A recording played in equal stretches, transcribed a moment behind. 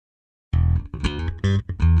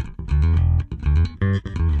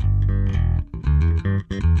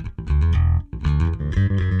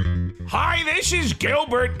Hi, this is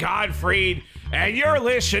Gilbert Gottfried, and you're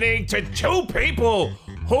listening to two people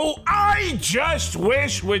who I just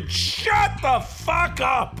wish would shut the fuck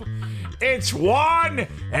up. It's Juan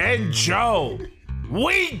and Joe.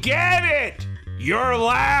 We get it. You're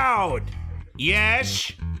loud.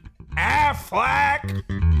 Yes, Affleck.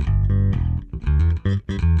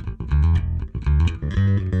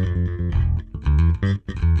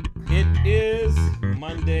 It is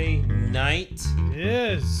Monday night. It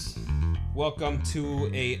is. Welcome to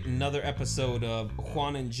another episode of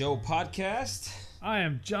Juan and Joe podcast. I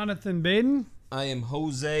am Jonathan Baden. I am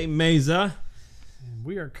Jose Meza. And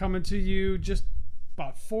we are coming to you just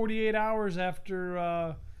about 48 hours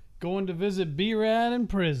after going to visit B-Rad in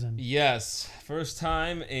prison. Yes, first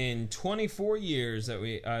time in 24 years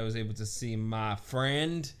that I was able to see my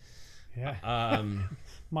friend. Yeah.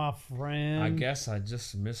 My friend. I guess I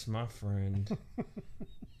just missed my friend.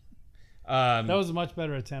 That was a much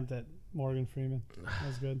better attempt at Morgan Freeman. That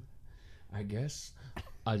was good. I guess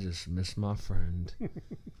I just missed my friend. We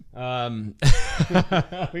gotta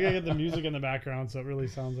get the music in the background so it really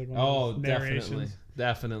sounds like one of those narrations.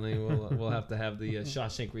 Definitely. We'll have to have the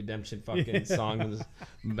Shawshank Redemption fucking song in the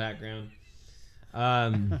background.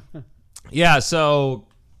 Yeah. So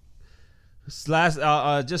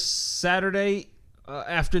just Saturday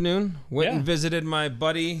afternoon, went and visited my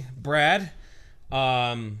buddy Brad.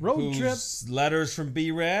 Road trip. Letters from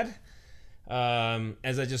B-Rad.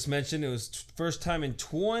 As I just mentioned, it was first time in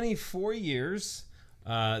 24 years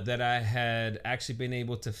that I had actually been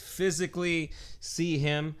able to physically see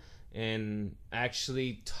him and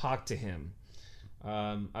actually talk to him.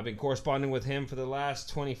 I've been corresponding with him for the last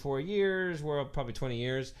 24 years, well, probably 20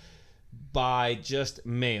 years, by just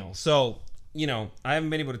mail. So, I haven't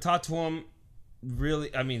been able to talk to him really,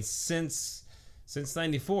 since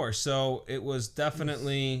 94. So it was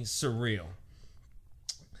definitely surreal.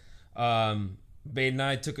 Bade and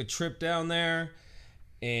I took a trip down there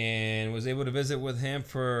and was able to visit with him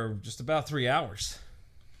for just about 3 hours.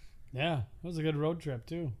 Yeah, it was a good road trip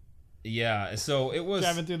too. Yeah, so it was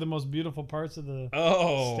driving through the most beautiful parts of the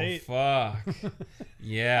state. Fuck.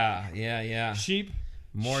 Yeah. Sheep.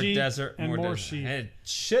 More sheep desert, and more desert. sheep. I had a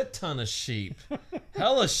shit ton of sheep.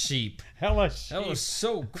 Hella sheep. Hella sheep. That was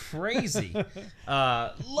so crazy.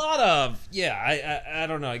 Lot of I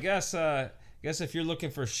don't know. I guess if you're looking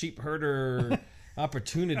for sheep herder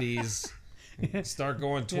opportunities, start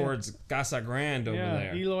going towards Casa Grande over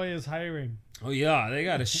there. Eloy is hiring. Oh yeah, they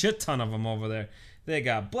got a shit ton of them over there. They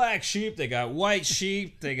got black sheep, they got white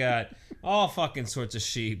sheep, they got all fucking sorts of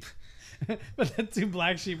sheep. But the two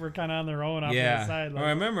black sheep were kind of on their own off the side. Like,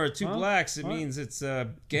 remember, two blacks, it means it's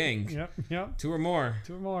a gang. Yep. Two or more.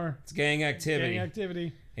 It's gang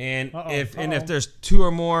activity. And if there's two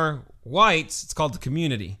or more whites, it's called the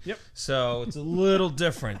community. Yep. So it's a little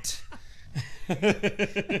different. I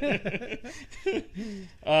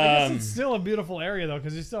guess it's still a beautiful area though,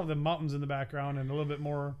 because you still have the mountains in the background and a little bit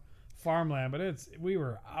more farmland. But we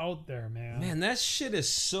were out there, man. Man, that shit is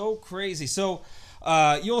so crazy. So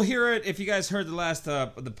you'll hear it if you guys heard the last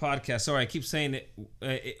the podcast. Sorry, I keep saying it.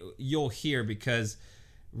 You'll hear because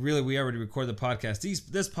really we already recorded the podcast.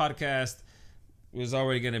 This podcast was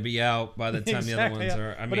already going to be out by the time the other ones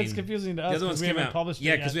are. But it's confusing to us because we haven't published it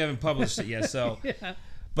yet. Yeah, because we haven't published it yet. So, yeah.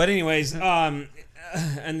 But anyways, in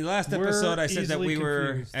the last episode, I said that we were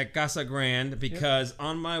confused. at Casa Grande because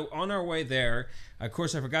on our way there, of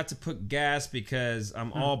course, I forgot to put gas because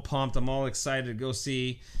I'm all pumped. I'm all excited to go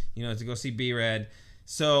see, B-Rad.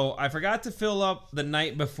 So I forgot to fill up the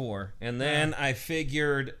night before, and then I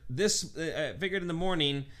figured in the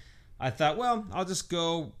morning. I thought, well, I'll just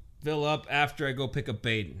go fill up after I go pick up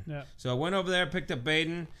Baden. Yeah. So I went over there, picked up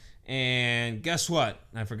Baden, and guess what?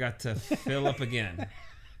 I forgot to fill up again.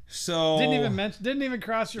 So didn't even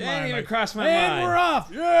cross your mind. Didn't even cross my mind. mind. We're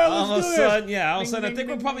off. Yeah, all of a sudden, I think ding,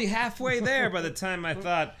 we're probably halfway there by the time I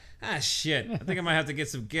thought, shit, I think I might have to get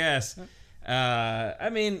some gas. Not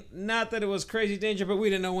that it was crazy danger, but we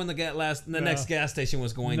didn't know when the next gas station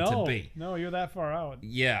was going to be. No, you're that far out.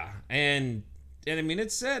 Yeah, and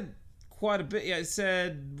it said quite a bit. Yeah, it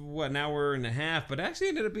said an hour and a half, but actually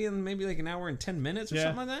ended up being maybe like an hour and 10 minutes or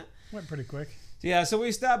something like that. Went pretty quick. Yeah, so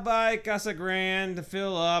we stopped by Casa Grande to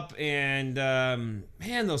fill up, and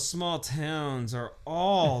man, those small towns are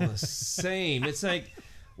all the same. It's like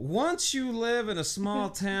once you live in a small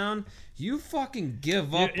town, you fucking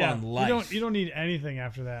give up on life. You don't need anything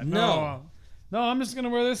after that. No, I'm just gonna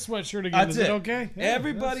wear this sweatshirt again. That's Is it okay? Yeah,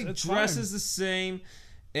 everybody dresses the same.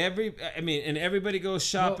 And everybody goes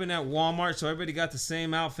shopping at Walmart, so everybody got the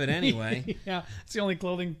same outfit anyway. Yeah, it's the only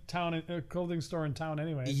clothing store in town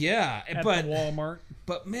anyway. Yeah, at but the Walmart.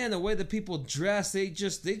 But man, the way that people dress, they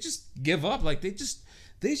just give up. Like they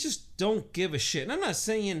just don't give a shit. And I'm not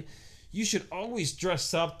saying you should always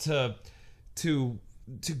dress up to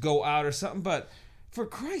go out or something, but for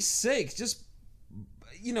Christ's sake, just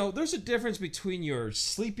there's a difference between your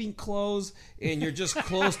sleeping clothes and your just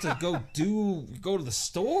clothes to go to the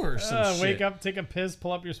store or some shit. Wake up, take a piss,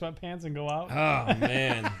 pull up your sweatpants, and go out. Oh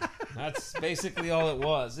man, that's basically all it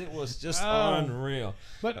was. It was just unreal.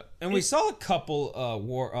 And we saw a couple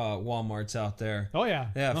Walmarts out there. Oh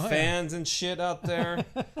yeah, fans and shit out there.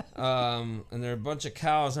 And there are a bunch of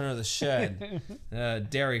cows under the shed.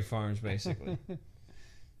 Dairy farms, basically.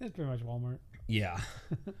 It's pretty much Walmart. Yeah.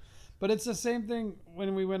 But it's the same thing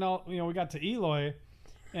when we went out, we got to Eloy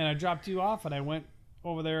and I dropped you off and I went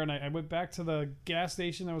over there and I went back to the gas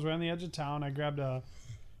station that was right on the edge of town. I grabbed a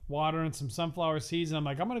water and some sunflower seeds and I'm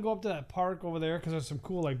like, I'm going to go up to that park over there because there's some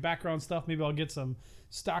cool background stuff. Maybe I'll get some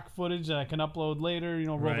stock footage that I can upload later,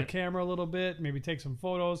 roll the camera a little bit, maybe take some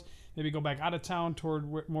photos, maybe go back out of town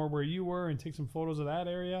toward more where you were and take some photos of that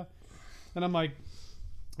area. And I'm like,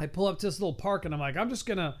 I pull up to this little park and I'm like, I'm just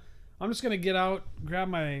gonna get out, grab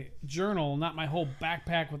my journal, not my whole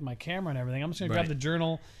backpack with my camera and everything. I'm just gonna grab the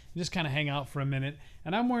journal and just kind of hang out for a minute.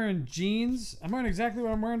 And I'm wearing jeans. I'm wearing exactly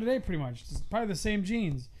what I'm wearing today, pretty much. It's probably the same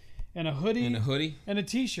jeans, and a hoodie, and a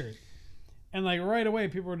t-shirt. And right away,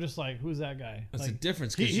 people were just like, "Who's that guy?" That's the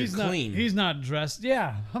difference because you're clean. He's not dressed.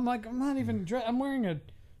 Yeah, I'm like, I'm not even dressed. I'm wearing a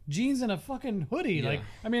jeans and a fucking hoodie. Yeah.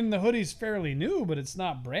 The hoodie's fairly new, but it's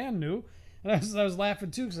not brand new. And I was laughing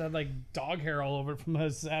too because I had dog hair all over it from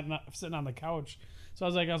sitting on the couch. So I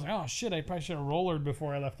was like, oh shit, I probably should have rollered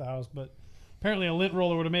before I left the house. But apparently a lint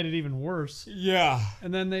roller would have made it even worse. Yeah.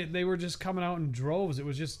 And then they were just coming out in droves. It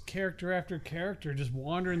was just character after character just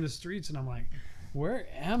wandering the streets. And I'm like, where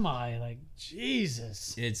am I?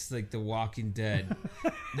 Jesus. It's like The Walking Dead.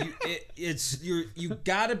 You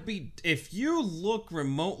gotta be, if you look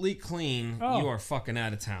remotely clean, you are fucking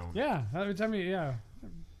out of town. Yeah. Every time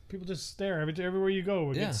people just stare. Everywhere you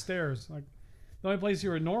go, it gets stares. The only place you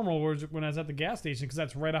were normal was when I was at the gas station because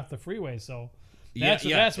that's right off the freeway. So that's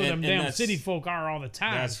where them damn city folk are all the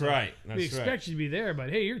time. That's so right. We expect you to be there, but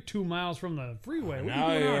hey, you're 2 miles from the freeway. What now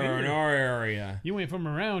are you doing you're in our area. You ain't from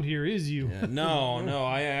around here, is you? Yeah, no.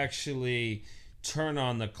 I actually turn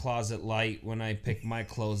on the closet light when I pick my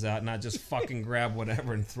clothes out, not just fucking grab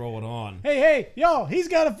whatever and throw it on. Hey, yo, he's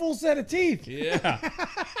got a full set of teeth. Yeah.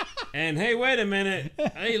 And hey, wait a minute.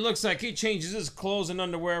 Hey, looks like he changes his clothes and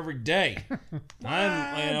underwear every day.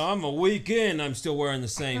 I'm a week in, I'm still wearing the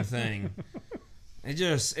same thing.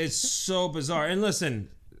 It's so bizarre. And listen,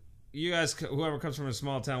 you guys, whoever comes from a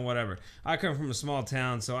small town, whatever. I come from a small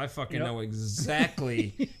town, so I fucking know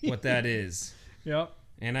exactly what that is. Yep.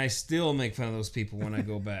 And I still make fun of those people when I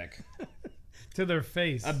go back. To their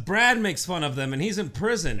face. Brad makes fun of them, and he's in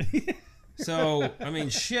prison. So,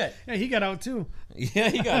 shit. Yeah, he got out too. Yeah,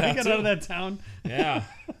 he got out out of that town. Yeah.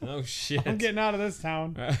 Oh, shit. I'm getting out of this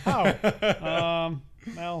town. How?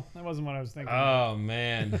 Well, that wasn't what I was thinking. Oh,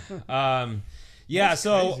 man. Yeah, that's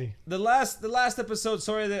so crazy. the last episode,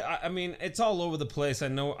 sorry, it's all over the place. I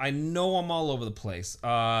know I'm all over the place.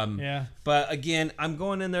 Yeah. But again, I'm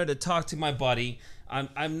going in there to talk to my buddy.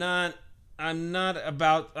 I'm not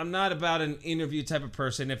about an interview type of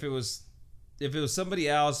person. If it was somebody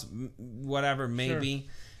else, whatever, maybe.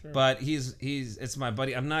 Sure. But it's my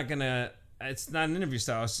buddy. It's not an interview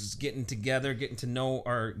style. It's just getting together, getting to know,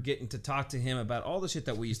 or getting to talk to him about all the shit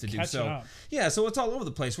that we used to do. Catching up. Yeah, so it's all over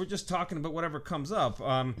the place. We're just talking about whatever comes up.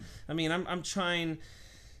 I'm trying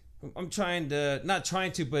to, not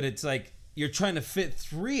trying to, but it's like you're trying to fit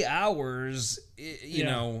 3 hours, you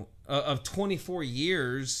know, of 24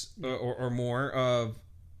 years or more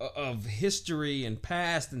of history and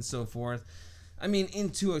past and so forth.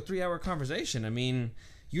 Into a 3-hour conversation.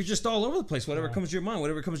 You're just all over the place. Whatever comes to your mind,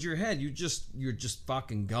 whatever comes to your head, you're just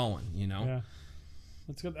fucking going, you know? Yeah.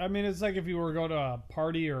 That's good. It's like if you were to go to a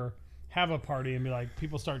party or have a party and be like,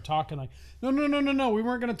 people start talking like, no. We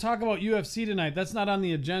weren't going to talk about UFC tonight. That's not on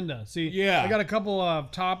the agenda. See, I got a couple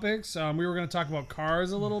of topics. We were going to talk about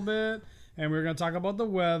cars a little bit, and we were going to talk about the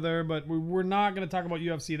weather, but we're not going to talk about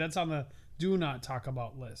UFC. That's on the do not talk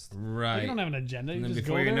about list. Right. You don't have an agenda. And then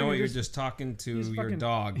before you know it, you're just talking to your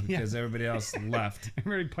dog because everybody else left.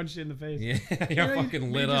 Everybody punched you in the face. Yeah, you're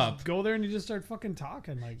fucking lit up. Go there and you just start fucking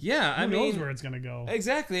talking. Who knows where it's gonna go?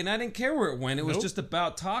 Exactly, and I didn't care where it went. It was just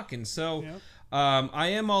about talking. So, I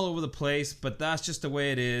am all over the place, but that's just the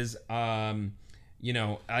way it is. I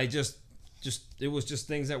just it was just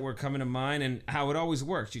things that were coming to mind, and how it always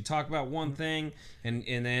works. You talk about one thing, and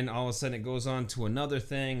then all of a sudden it goes on to another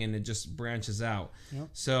thing, and it just branches out. Yep.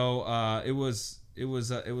 So it was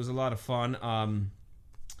a lot of fun.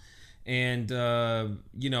 And I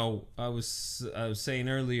was saying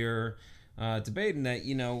earlier, debating that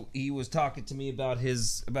he was talking to me about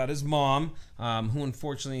his mom, who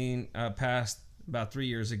unfortunately passed about 3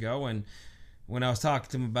 years ago, and when I was talking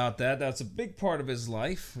to him about that's a big part of his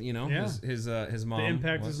life. Yeah. His mom. The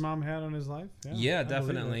impact his mom had on his life. Yeah,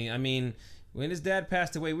 definitely. I mean, when his dad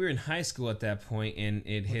passed away, we were in high school at that point, and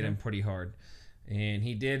it hit him pretty hard. And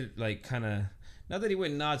he did kind of. Not that he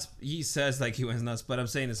went nuts. He says he went nuts, but I'm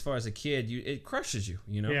saying as far as a kid, it crushes you.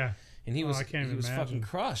 Yeah. And he was I can't he even was imagine. fucking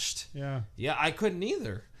crushed. Yeah. Yeah, I couldn't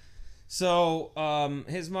either. So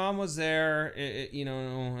his mom was there, in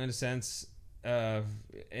a sense,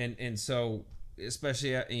 and so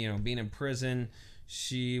especially being in prison,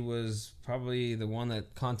 she was probably the one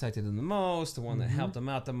that contacted him the most, the one that helped him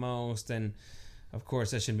out the most, and of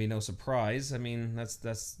course that shouldn't be no surprise. I mean that's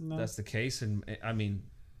the case, and I mean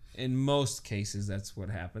in most cases that's what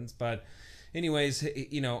happens. But anyways,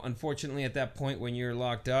 unfortunately at that point when you're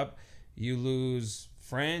locked up, you lose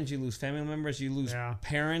friends, you lose family members, you lose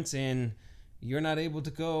parents, and you're not able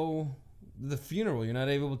to go to the funeral, you're not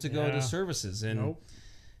able to go to services, and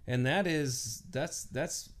and that's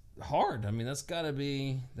hard. I mean, that's gotta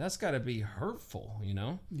be hurtful,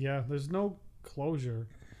 Yeah, there's no closure.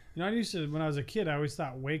 I used to, when I was a kid, I always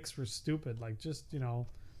thought wakes were stupid. Like, just,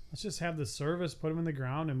 let's just have the service, put them in the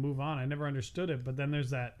ground, and move on. I never understood it. But then there's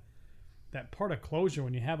that part of closure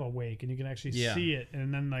when you have a wake and you can actually see it,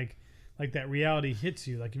 and then like that reality hits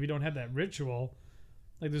you. Like, if you don't have that ritual,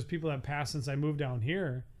 like there's people that pass since I moved down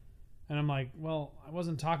here, and I'm like, well, I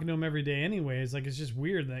wasn't talking to them every day anyways. Like, it's just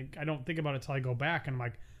weird. Like, I don't think about it till I go back, and I'm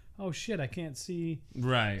like, oh shit, I can't see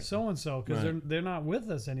so and so because they're not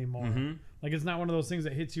with us anymore. Like, it's not one of those things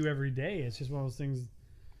that hits you every day. It's just one of those things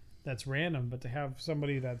that's random. But to have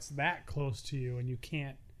somebody that's that close to you and you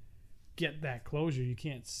can't get that closure, you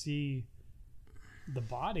can't see the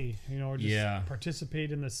body, or just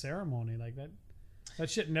participate in the ceremony, like that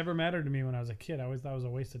shit never mattered to me when I was a kid. I always thought it was a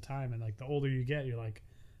waste of time. And like the older you get, you're like,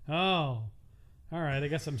 oh, all right, I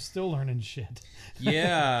guess I'm still learning shit.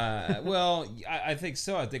 Yeah, well, I think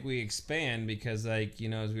so. I think we expand because, as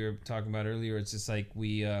we were talking about earlier, it's just like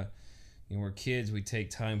we're kids. We take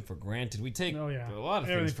time for granted. We take a lot of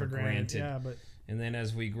things for granted. Yeah, but and then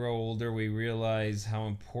as we grow older, we realize how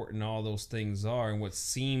important all those things are, and what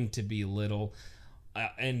seem to be little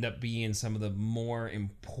end up being some of the more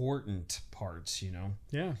important parts.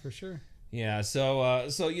 Yeah, for sure. Yeah, so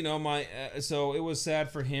so it was sad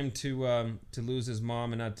for him to lose his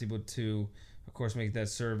mom and not be able to, of course, make that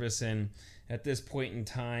service. And at this point in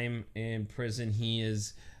time in prison, he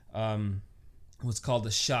is what's called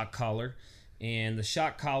a shock collar, and the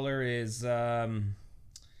shock collar is, I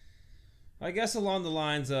guess, along the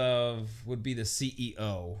lines of would be the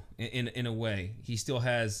CEO in a way. He still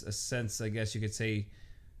has a sense, I guess you could say,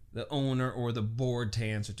 the owner or the board to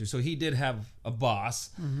answer to. So he did have a boss,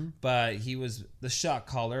 but he was the shot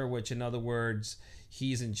caller, which in other words,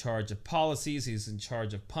 he's in charge of policies, he's in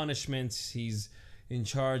charge of punishments, he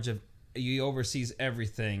oversees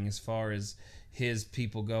everything as far as his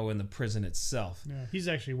people go in the prison itself. Yeah, he's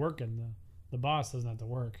actually working. The boss doesn't have to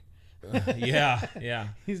work. Yeah.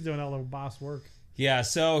 He's doing all the boss work. Yeah,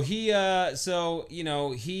 so he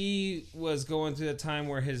he was going through a time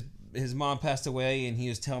where his mom passed away, and he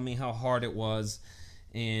was telling me how hard it was,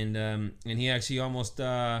 and he actually almost he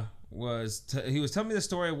was telling me the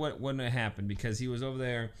story of when it happened, because he was over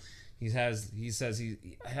there. He says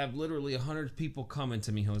I have literally 100 people coming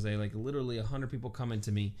to me, Jose, like literally 100 people coming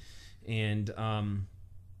to me, and I'm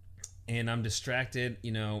distracted.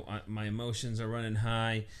 My emotions are running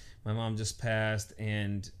high. My mom just passed,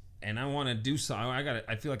 and I want to do something.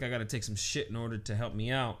 I feel like I got to take some shit in order to help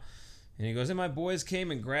me out. And he goes, and my boys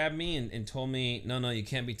came and grabbed me and told me, no, you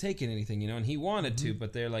can't be taking anything, and he wanted to,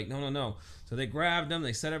 but they're like, no. So they grabbed him,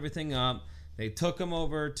 they set everything up, they took him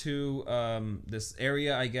over to this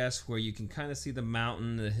area, I guess, where you can kind of see the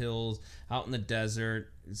mountain, the hills, out in the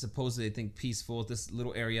desert. It's supposedly, I think, peaceful, this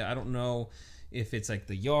little area. I don't know if it's like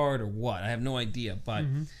the yard or what. I have no idea, but...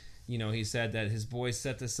 he said that his boys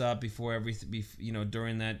set this up before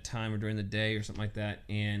during that time or during the day or something like that,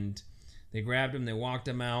 and they grabbed him, they walked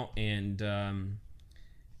him out, and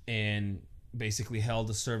basically held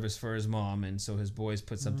a service for his mom, and so his boys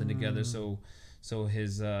put something together so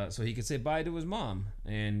he could say bye to his mom,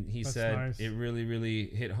 and he That's said nice. it really, really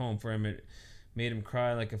hit home for him. made him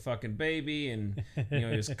cry like a fucking baby, and he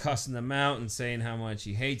was cussing them out and saying how much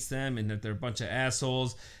he hates them and that they're a bunch of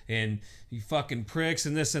assholes and you fucking pricks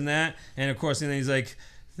and this and that. And of course, and then he's like,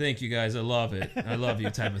 thank you guys, I love it, I love you,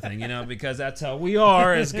 type of thing, because that's how we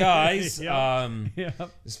are as guys.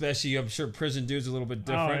 Especially, I'm sure prison dudes are a little bit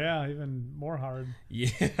different. Oh yeah, even more hard.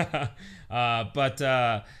 Yeah.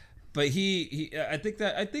 But he I think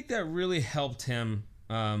that really helped him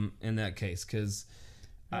in that case, because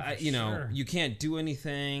you can't do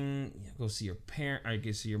anything. Go see your parent, I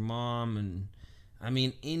guess your mom, and I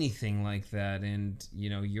mean anything like that, and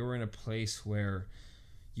you're in a place where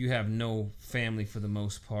you have no family for the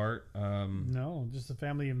most part. No, just the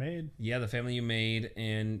family you made. Yeah, the family you made,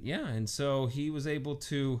 and so he was able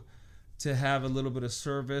to have a little bit of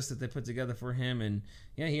service that they put together for him, and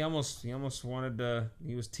he almost wanted to.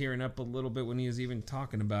 He was tearing up a little bit when he was even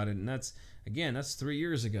talking about it, and that's 3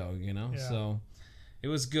 years ago. Yeah. So it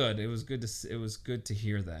was good. It was good to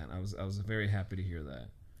hear that. I was very happy to hear that.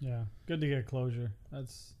 Yeah, good to get closure.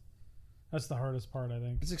 That's the hardest part, I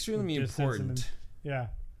think. It's extremely important.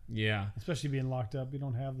 Yeah, especially being locked up, you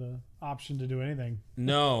don't have the option to do anything.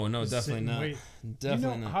 No, definitely not. Wait.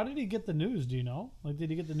 Definitely not. How did he get the news? Do you know? Like, did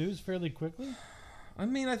he get the news fairly quickly? I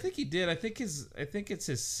mean, I think he did. I think it's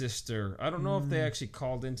his sister. I don't know if they actually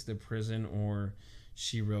called into the prison or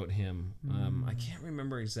she wrote him. I can't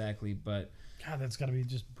remember exactly, but God, that's got to be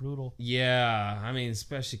just brutal. Yeah, I mean,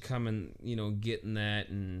 especially coming, getting that,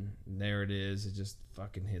 and there it is. It just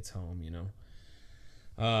fucking hits home,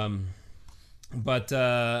 But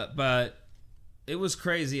it was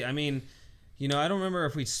crazy. I mean, I don't remember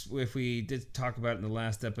if we did talk about it in the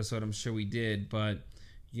last episode. I'm sure we did, but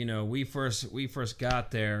we first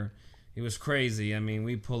got there. It was crazy. I mean,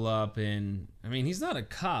 we pull up, and I mean, he's not a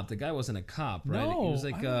cop. The guy wasn't a cop, right? No, he was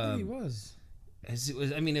like, I don't think he was.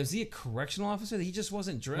 Was he a correctional officer? He just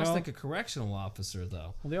wasn't dressed like a correctional officer,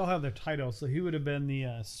 though. Well, they all have their titles, so he would have been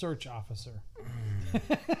the search officer.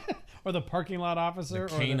 Or the parking lot officer,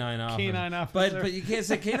 the canine or the officer. Canine officer. But you can't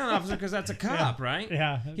say canine officer because that's a cop, right?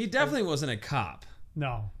 Yeah. He definitely wasn't a cop.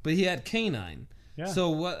 No. But he had canine. Yeah. So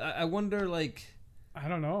what? I wonder, I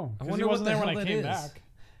don't know. I wonder he wasn't what the there when hell I that came is. back.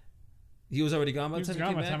 He was already gone by the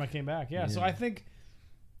time I came back. Yeah. So I think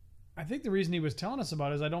the reason he was telling us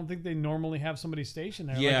about it is I don't think they normally have somebody stationed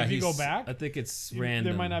there. Yeah. Like if you go back, I think it's random.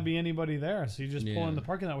 There might not be anybody there, so you just pull in the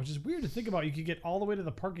parking lot, which is weird to think about. You could get all the way to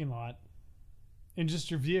the parking lot in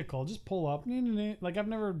just your vehicle, just pull up. Like, I've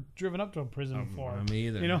never driven up to a prison before. Me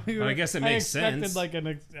either. But I guess it makes sense. I expected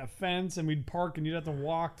like a fence, and we'd park, and you'd have to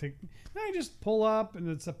walk to. No, you just pull up, and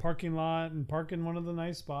it's a parking lot, and park in one of the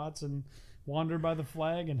nice spots, and wander by the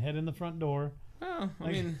flag, and head in the front door. Well,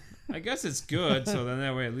 I mean, I guess it's good. So then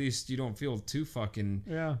that way, at least you don't feel too fucking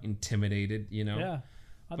intimidated, Yeah.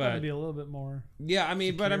 I thought it'd be a little bit more. Yeah, I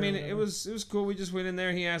mean, it was cool. We just went in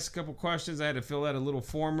there. He asked a couple questions. I had to fill out a little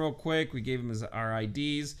form real quick. We gave him our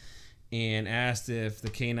IDs and asked if the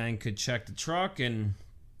canine could check the truck, and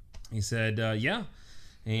he said, yeah.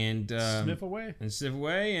 And sniff away,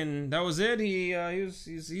 and that was it.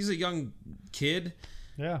 He's a young kid.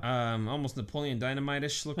 Yeah. Almost Napoleon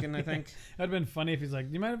Dynamite-ish looking, I think. That'd been funny if he's like,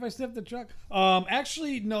 "Do you mind if I sniff the truck?"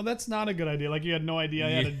 Actually, no, that's not a good idea. Like, you had no idea I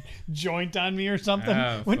had a joint on me or something.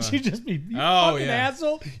 Wouldn't you just be, you fucking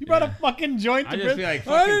asshole? You brought a fucking joint to I'd just be like,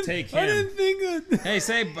 fucking take him. I didn't think that. Hey,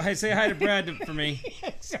 say hi to Brad for me.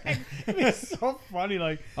 It's so funny.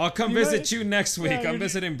 Like, I'll come visit you next week. I'm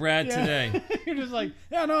visiting Brad today. You're just like,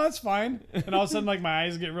 yeah, no, that's fine. And all of a sudden, like, my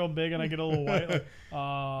eyes get real big and I get a little white. Like,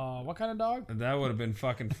 what kind of dog? That would have been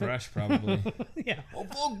fucking fresh, probably. Yeah. Oh,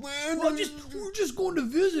 fuck, man. We're just going to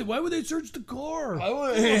visit. Why would they search the car?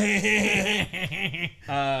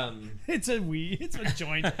 It's a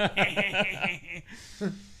joint.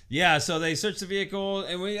 Yeah, so they searched the vehicle,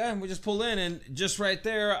 and we just pulled in, and just right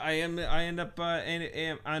there, I end up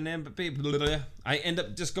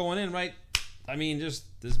just going in, right? I mean,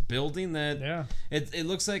 just this building that it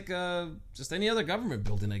looks like just any other government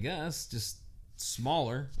building, I guess, just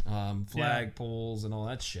smaller, flag poles and all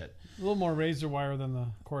that shit. A little more razor wire than the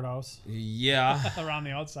courthouse. Yeah. Around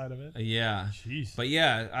the outside of it. Yeah. Jeez. But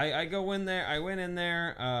yeah, I go in there. I went in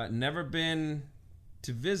there. Never been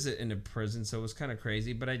to visit in a prison, so it was kind of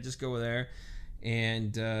crazy. But I just go there,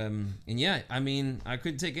 and yeah, I mean, I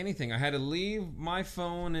couldn't take anything. I had to leave my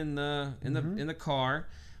phone in the car.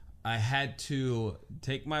 I had to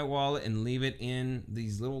take my wallet and leave it in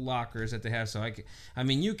these little lockers that they have. So I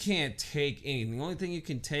mean, you can't take anything. The only thing you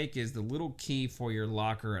can take is the little key for your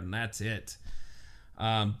locker, and that's it.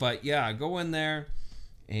 But yeah, I go in there,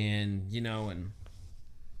 and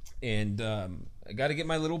I got to get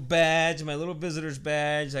my little badge, my little visitor's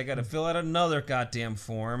badge. I got to fill out another goddamn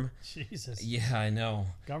form. Jesus. Yeah, I know.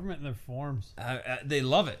 Government and their forms. They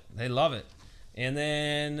love it. They love it. And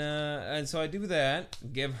then, and so I do that.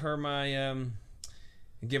 Give her my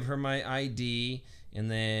ID,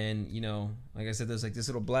 and then like I said, there's like this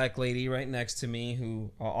little black lady right next to me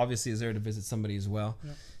who obviously is there to visit somebody as well.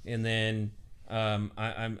 Yep. And then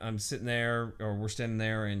I'm sitting there, or we're standing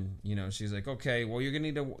there, and she's like, okay, well you're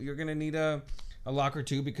gonna need a locker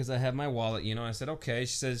too because I have my wallet. I said okay.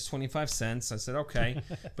 She says 25 cents. I said okay,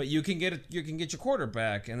 but you can get your quarter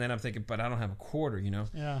back. And then I'm thinking, but I don't have a quarter.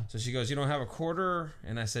 Yeah. So she goes, you don't have a quarter?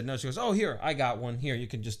 And I said no. She goes, oh here, I got one. Here, you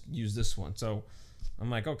can just use this one. So I'm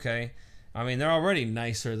like, okay. I mean, they're already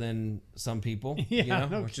nicer than some people, Yeah,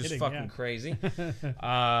 no which kidding, is fucking crazy.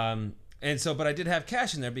 And so, but I did have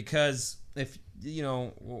cash in there because if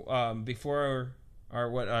before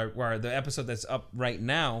the episode that's up right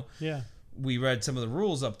now, Yeah. we read some of the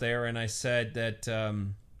rules up there, and I said that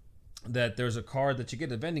that there's a card that you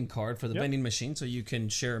get, a vending card for the Yep. vending machine, so you can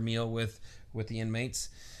share a meal with the inmates.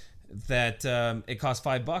 That it costs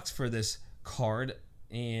 $5 for this card,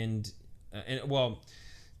 and well,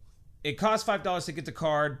 it costs $5 to get the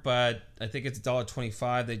card, but I think it's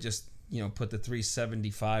 $1.25. They just put the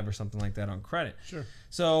 $3.75 or something like that on credit. Sure.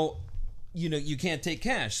 So you can't take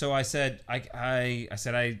cash. So I said I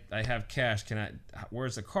have cash.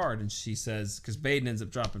 Where's the card? And she says, because Baden ends up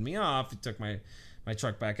dropping me off. He took my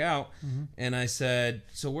truck back out. Mm-hmm. And I said,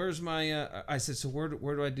 so where's my I said, so where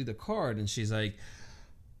do I do the card? And she's like,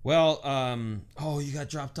 well, oh, you got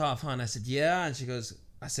dropped off, huh? And I said, yeah. And she goes,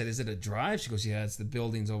 I said, is it a drive? She goes, yeah, it's the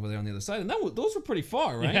buildings over there on the other side. And those were pretty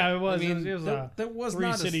far, right? Yeah, it was. I mean, it was that was 3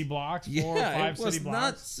 not city blocks, 4 or yeah, 5 it was city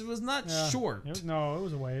blocks. It was not Yeah. short. It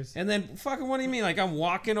was a ways. And then fucking, what do you mean? Like I'm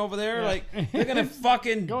walking over there, Yeah. like they're gonna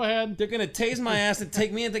fucking Go ahead. They're gonna tase my ass and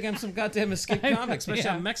take me and think I'm some goddamn escaped convict. Especially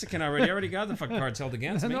Yeah. I'm Mexican already. I already got the fucking cards held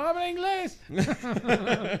against me. No habla inglés.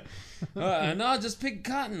 No, just pick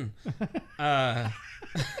cotton.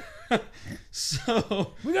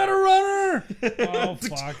 So We got a runner. Oh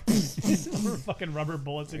fuck! Fucking rubber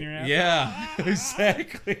bullets in your ass. yeah,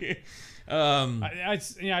 exactly. I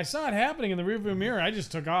saw it happening in the rearview mirror. I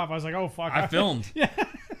just took off. I was like, oh fuck! I filmed. Yeah.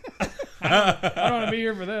 I don't want to be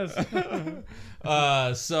here for this.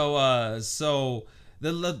 So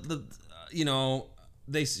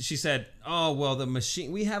she said, oh well, the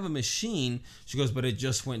machine, we have a machine. She goes, but it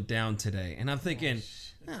just went down today. And I'm thinking,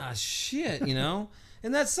 shit,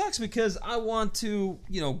 and that sucks because I want to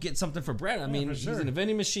get something for Brett. I mean, for sure. he's in a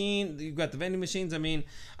vending machine. You've got the vending machines. I mean,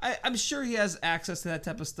 I'm sure he has access to that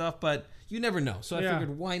type of stuff, but you never know. So I Yeah.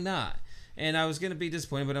 figured, why not? And I was gonna be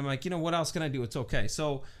disappointed, but I'm like, what else can I do? It's okay.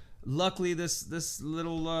 So luckily, this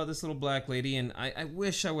little black lady, and I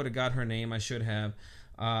wish I would have got her name. I should have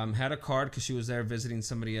had a card because she was there visiting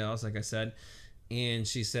somebody else, like I said. And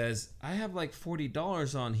she says, I have like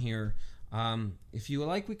 $40 on here. If you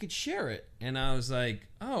like, we could share it. And I was like,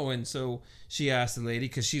 oh. And so she asked the lady,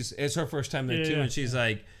 because it's her first time there too, and she's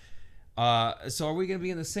like, so are we gonna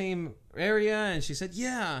be in the same area? And she said,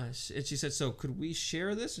 yeah. And she said, so could we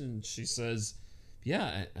share this? And she says,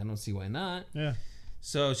 yeah, I don't see why not. Yeah.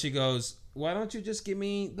 So she goes, why don't you just give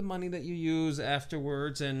me the money that you use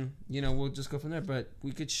afterwards, and we'll just go from there. But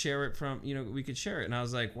we could share it we could share it. And I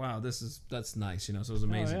was like, wow, that's nice, so it was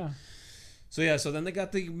amazing. Oh, So so then they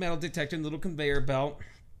got the metal detector and little conveyor belt,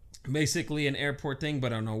 basically an airport thing,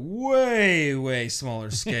 but on a way, way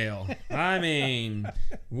smaller scale. I mean,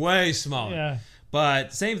 way smaller. Yeah.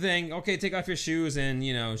 But same thing. Okay, take off your shoes, and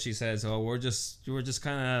she says, "Oh, we're just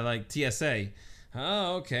kind of like TSA."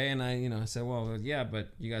 Oh, okay. And I said, "Well, yeah, but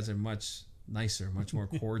you guys are much nicer, much more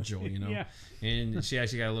cordial, Yeah. And she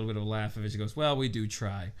actually got a little bit of a laugh of it. She goes, "Well, we do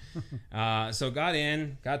try." So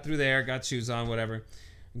got through there, got shoes on, whatever.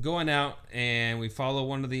 Going out, and we follow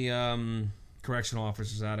one of the correctional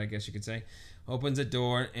officers out, I guess you could say. Opens a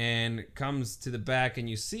door and comes to the back, and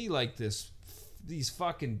you see like these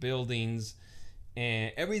fucking buildings,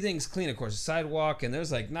 and everything's clean, of course. Sidewalk, and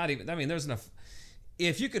there's like there's enough.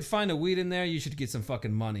 If you could find a weed in there, you should get some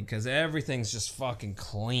fucking money, because everything's just fucking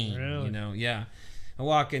clean. Really? Yeah. I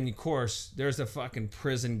walk in, of course, there's a fucking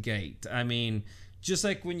prison gate. I mean, just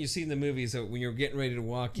like when you see in the movies that when you're getting ready to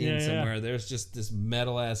walk in somewhere, there's just this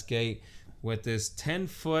metal ass gate with this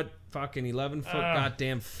 10-foot, fucking 11-foot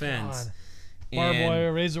goddamn fence. God. Barbed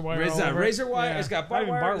wire, razor wire. all over it. Razor wire. Yeah. It's got Not barbed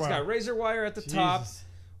even wire. barbed It's got wire. razor wire at the top. Jesus.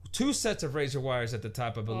 2 sets of razor wires at the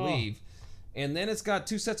top, I believe. And then it's got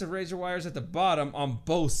 2 sets of razor wires at the bottom on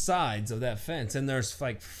both sides of that fence. And there's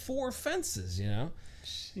like 4 fences,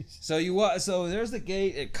 So there's the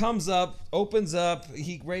gate. It comes up, opens up.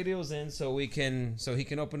 He radios in so he can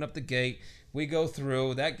open up the gate. we go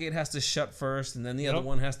through. That gate has to shut first, and then the other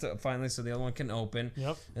one has to finally, so the other one can open.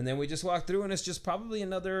 Yep. And then we just walk through, and it's just probably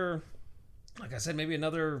another, like I said, maybe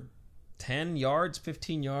another 10 yards,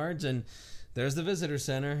 15 yards, and there's the visitor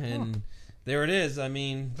center, and there it is. I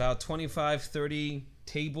mean, about 25, 30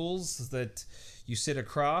 tables that you sit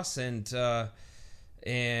across, and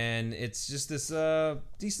it's just this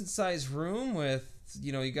decent sized room with,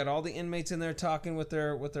 you know, you got all the inmates in there talking with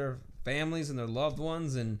their families and their loved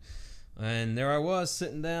ones, and there I was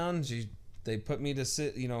sitting down. They put me to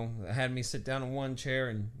sit, you know, had me sit down in one chair,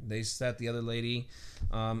 and they sat the other lady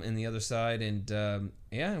in the other side, and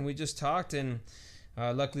and we just talked, and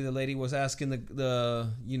luckily the lady was asking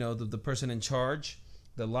the person in charge,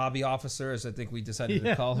 the lobby officer, as I think we decided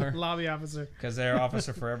to call her, lobby officer, because they're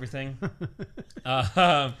officer for everything.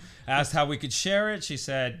 Asked how we could share it. She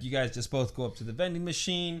said, you guys just both go up to the vending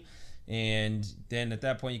machine, and then at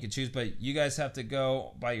that point you could choose, but you guys have to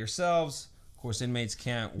go by yourselves. Of course, inmates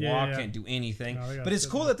can't walk, can't do anything. No, but it's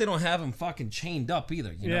cool that they don't have them fucking chained up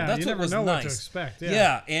either. You know, that's you what never was know nice. What to expect.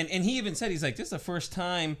 Yeah, and he even said, he's like, this is the first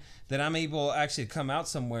time that I'm able actually to come out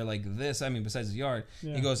somewhere like this. I mean, besides the yard,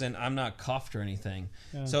 he goes, and I'm not cuffed or anything.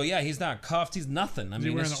 Yeah. So he's not cuffed. He's nothing. Is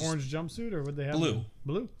he wearing an orange jumpsuit, or would they have blue?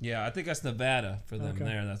 Blue. Yeah, I think that's Nevada for them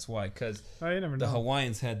there. That's why, because the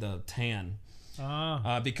Hawaiians had the tan.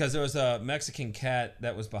 Because there was a Mexican cat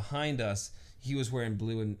that was behind us. He was wearing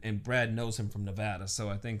blue, and Brad knows him from Nevada, so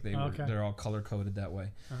I think they're all color coded that way.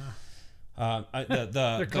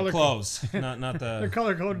 The clothes, not the. They're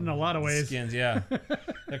color coded in a lot of ways. Skins, yeah.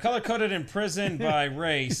 They're color coded in prison by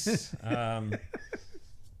race, but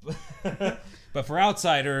for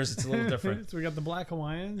outsiders, it's a little different. So we got the black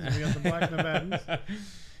Hawaiians, and we got the black Nevadans.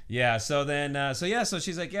 Yeah. So then, so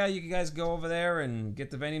she's like, yeah, you guys go over there and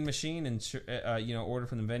get the vending machine, and order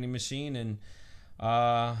from the vending machine, and.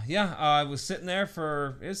 I was sitting there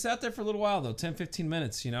sat there for a little while though, 10-15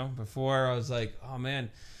 minutes, you know, before I was like, oh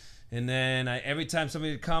man. And then every time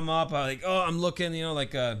somebody would come up, I like, oh, I'm looking, you know,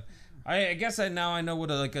 like I guess now I know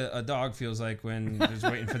what a dog feels like when there's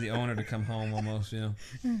waiting for the owner to come home almost, you know.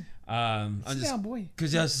 I'm Sit down, boy.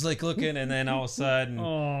 Cause I was just like looking, and then all of a sudden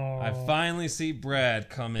I finally see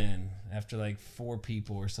Brad come in after like 4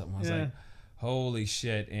 people or something. I was like, holy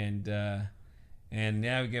shit. And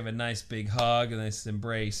we gave a nice big hug, a nice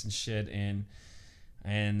embrace and shit, and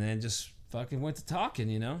then just fucking went to talking,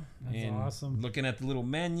 you know. That's awesome. Looking at the little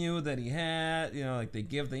menu that he had, you know, like they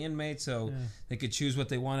give the inmates so they could choose what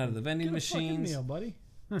they want out of the vending machines. Meal, buddy.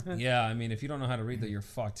 Yeah, I mean, if you don't know how to read that, you're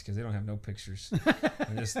fucked because they don't have no pictures.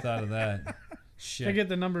 I just thought of that. Shit. Can I get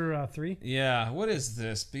the number 3? Yeah. What is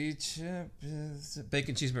this? Beach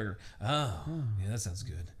bacon cheeseburger. Oh, yeah, that sounds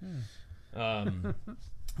good.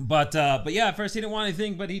 But yeah, at first he didn't want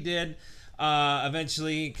anything, but he did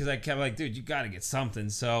eventually, because I kept like, dude, you got to get something.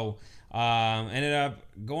 So ended up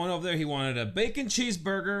going over there. He wanted a bacon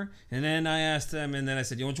cheeseburger, and then I asked him, and then I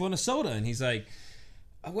said, you want a soda? And he's like,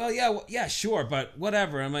 well, yeah, sure, but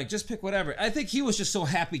whatever. I'm like, just pick whatever. I think he was just so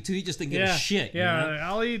happy too. He just didn't give a shit. Yeah, you know?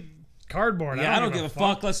 I'll eat cardboard. Yeah, I don't give a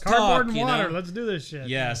fuck. Let's talk. Cardboard and water. You know? Let's do this shit.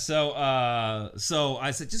 Yeah. So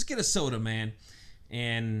I said, just get a soda, man.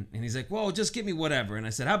 And he's like, well, just give me whatever. And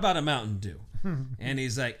I said, how about a Mountain Dew? And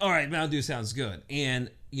he's like, all right, Mountain Dew sounds good.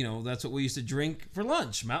 And, you know, that's what we used to drink for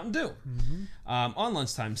lunch, Mountain Dew, on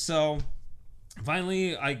lunchtime. So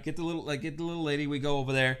finally, I get the little lady. We go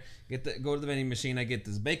over there, go to the vending machine. I get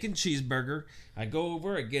this bacon cheeseburger. I go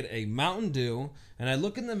over, I get a Mountain Dew, and I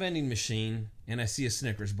look in the vending machine, and I see a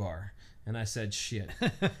Snickers bar. And I said, shit,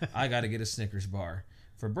 I got to get a Snickers bar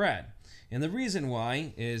for Brad. And the reason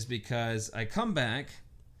why is because I come back,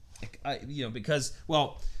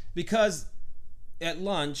 because at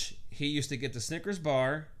lunch he used to get the Snickers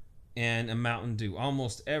bar and a Mountain Dew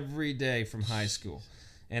almost every day from high school.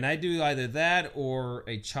 And I do either that or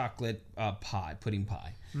a chocolate pudding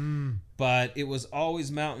pie. But it was always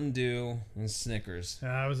Mountain Dew and Snickers.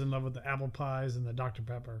 Yeah, I was in love with the apple pies and the Dr.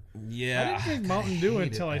 Pepper. Yeah. I didn't drink Mountain Dew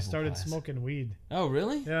until I started smoking weed. Oh,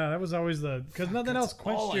 really? Yeah, that was always because nothing else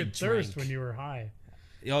quenched your thirst when you were high.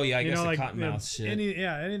 Oh, yeah, I guess the cottonmouth shit.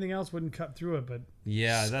 Anything else wouldn't cut through it, but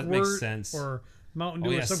yeah, that makes sense. Or Mountain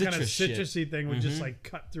Dew or some kind of citrusy thing would just like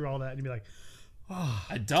cut through all that and you'd be like, oh,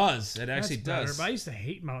 it does. It actually does. But I used to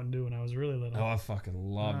hate Mountain Dew when I was really little. Oh, I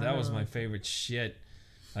fucking loved that. Was my favorite shit.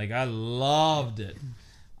 Like, I loved it.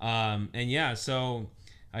 And yeah, so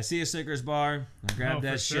I see a Snickers bar. I grabbed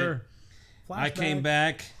that shit. Sure. I came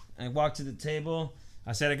back. I walked to the table.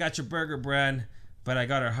 I said, I got your burger, Brad, but I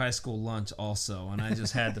got our high school lunch also. And I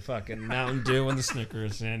just had the fucking Mountain Dew and the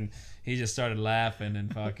Snickers. And he just started laughing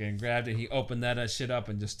and fucking grabbed it. He opened that shit up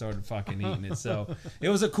and just started fucking eating it. So it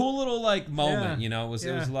was a cool little like moment, you know. It was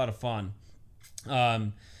a lot of fun.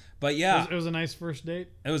 But yeah, It was a nice first date.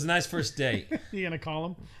 it was a nice first date. You gonna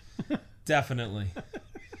call him? Definitely.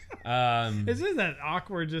 Isn't that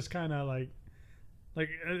awkward? Just kind of like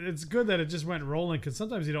it's good that it just went rolling because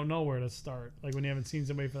sometimes you don't know where to start. Like when you haven't seen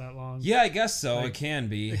somebody for that long. Yeah, I guess so. Like, it can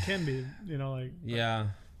be. It can be, like Yeah.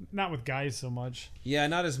 not with guys so much. Yeah,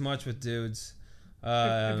 not as much with dudes.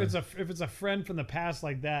 If it's a friend from the past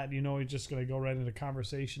like that, you're just gonna go right into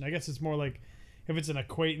conversation. I guess it's more like if it's an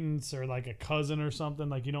acquaintance or like a cousin or something,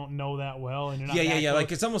 like you don't know that well and you're not. Yeah. close,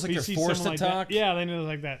 Like it's almost like but you're see forced to someone like talk. that. Yeah, then it's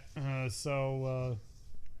like that.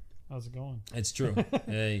 How's it going? It's true.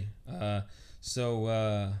 Hey, so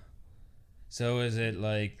is it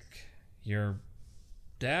like your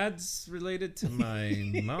dad's related to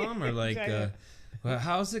my mom or like well,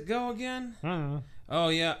 how's it go again? I don't know. Oh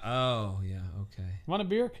yeah. Okay. Want a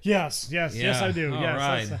beer? Yes, Yeah, I do. all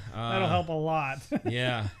Yes, right. that'll help a lot.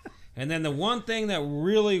 Yeah. And then the one thing that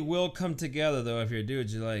really will come together though, if you're a dude,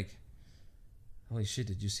 you're like, holy shit,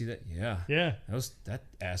 did you see that? Yeah. Yeah. That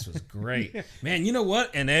ass was great. Man, you know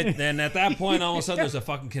what? And then at that point all of a sudden there's a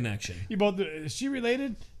fucking connection. You both? Is she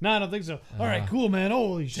related? No, I don't think so. All right, cool, man.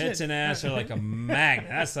 Holy shit. Tits and ass are like a magnet.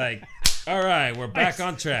 That's like, all right, we're back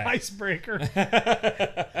on track. Icebreaker.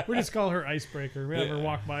 We just call her Icebreaker. We have her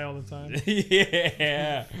walk by all the time.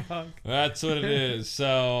 Yeah. Fuck. That's what it is.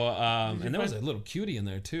 So, and there was a little cutie in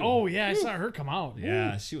there too. Oh yeah, I saw her come out.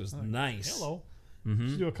 Yeah, Ooh. she was nice. Hello. Did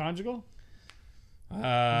you do a conjugal? Did you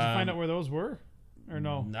find out where those were, or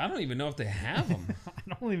no? I don't even know if they have them.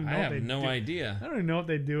 I don't even know. I if have they no do. idea. I don't even know if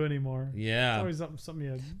they do anymore. It's Yeah. always something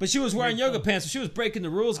you. But she was wearing yoga pants, so she was breaking the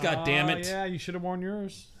rules, God damn it. Yeah, you should have worn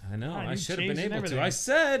yours. I know. God, I you should have been changed and able to. everything. I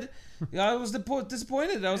said I was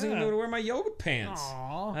disappointed. I wasn't Yeah. even able to wear my yoga pants.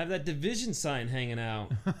 Aw. I have that division sign hanging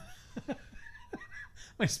out.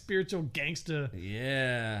 My spiritual gangsta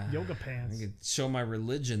Yeah. yoga I pants. could show my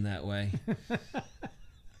religion that way.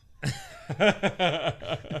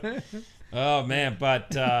 Oh man,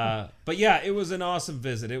 but yeah, it was an awesome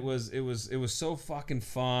visit. It was so fucking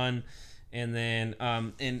fun. And then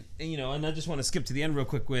and I just want to skip to the end real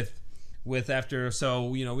quick with after, so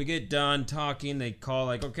we get done talking, they call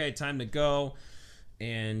like, okay, time to go,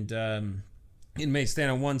 and inmates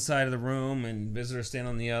stand on one side of the room and visitors stand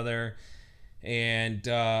on the other, and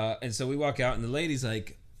so we walk out and the lady's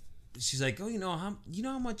like, she's like, oh,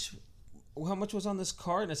 how much was on this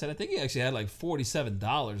card? And I said, I think he actually had like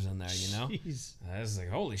 $47 in there, Jeez. I was like,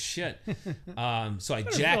 holy shit. So I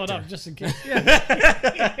Fill jacked it her. up just in case.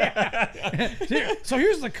 Yeah. Here, so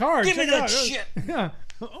here's the card. Give me Check it that out. shit. Yeah.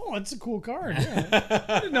 Oh, it's a cool card. Yeah.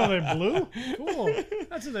 I didn't know they're blue. Cool.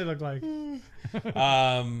 That's what they look like.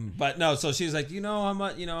 But no, so she's like, how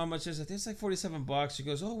much is it? It's like $47. She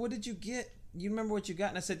goes, oh, what did you get? You remember what you got?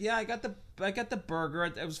 And I said, yeah, I got the burger.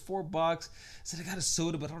 It was $4. I said, I got a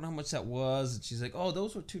soda, but I don't know how much that was. And she's like, oh,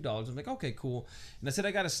 those were $2. I'm like, okay, cool. And I said,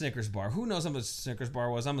 I got a Snickers bar. Who knows how much a Snickers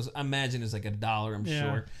bar was? I imagine it's like $1, I'm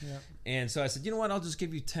sure. Yeah. And so I said, you know what? I'll just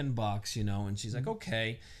give you $10, And she's like,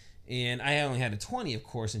 okay. And I only had a 20, of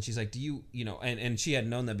course. And she's like, do you, and she had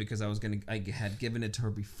known that because I had given it to her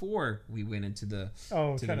before we went into the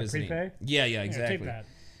Oh, to kind the of visiting. prepay? Yeah, Yeah, exactly. take that.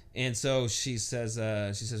 And so she says,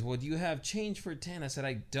 well, do you have change for 10? I said,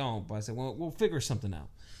 I don't. But I said, well, we'll figure something out.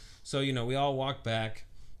 So, we all walk back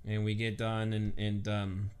and we get done.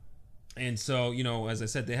 And so, as I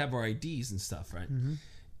said, they have our IDs and stuff, right? Mm-hmm.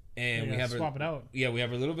 And we have swap it out. Yeah, we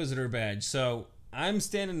have our little visitor badge. So I'm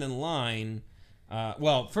standing in line.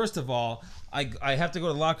 Well, first of all, I have to go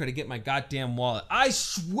to the locker to get my goddamn wallet. I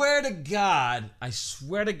swear to God, I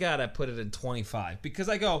put it in 25 because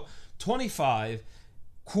I go 25,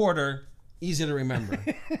 quarter, easy to remember.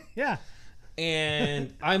 Yeah.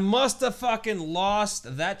 And I must have fucking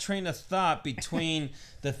lost that train of thought between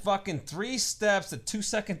the fucking 3 steps, the 2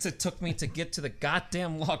 seconds it took me to get to the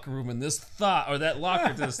goddamn locker room and this thought, or that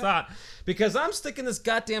locker to this thought, because I'm sticking this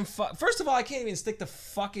goddamn first of all, I can't even stick the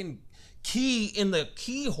fucking key in the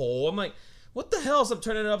keyhole. I'm like, what the hell? So I'm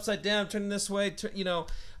turning it upside down, turning this way,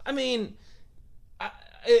 I mean,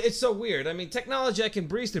 it's so weird. I mean, technology I can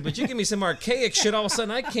breeze through, but you give me some archaic shit, all of a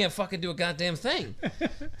sudden I can't fucking do a goddamn thing.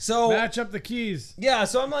 So Match up the keys. yeah,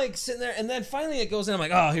 so I'm like sitting there, and then finally it goes in. I'm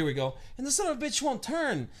like, oh, here we go. And the son of a bitch won't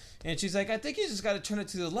turn. And she's like, I think you just got to turn it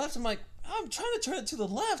to the left. I'm like, I'm trying to turn it to the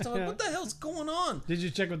left. I'm like, what the hell's going on? Did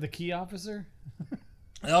you check with the key officer?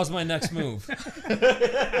 That was my next move.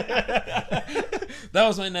 That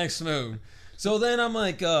was my next move. So then I'm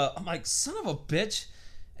like, son of a bitch.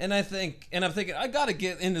 And I'm thinking, I gotta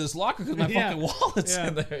get into this locker because my fucking wallet's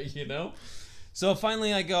in there, So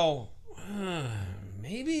finally I go,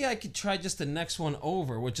 maybe I could try just the next one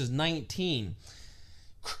over, which is 19.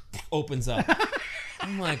 Opens up.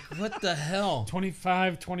 I'm like, what the hell?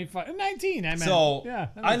 25, 19. I meant. So yeah,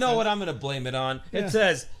 I know what I'm going to blame it on. Yeah. It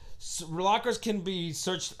says lockers can be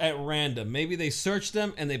searched at random. Maybe they searched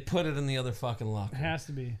them and they put it in the other fucking locker. Has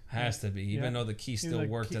to be. Has to be, even though the key still Like,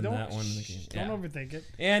 worked in don't- that one. Don't overthink it.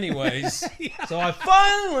 Anyways, so I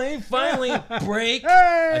finally break.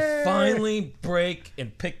 Hey! I finally break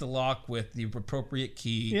and pick the lock with the appropriate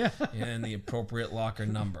key Yeah. and the appropriate locker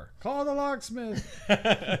number. Call the locksmith.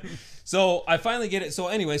 So I finally get it. So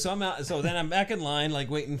anyway, so I'm out. So then I'm back in line,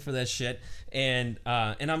 like waiting for that shit, and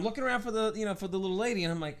I'm looking around for the for the little lady,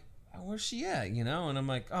 and I'm like, oh, where's she at? And I'm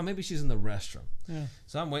like, oh, maybe she's in the restroom. Yeah.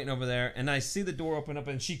 So I'm waiting over there, and I see the door open up,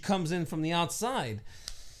 and she comes in from the outside,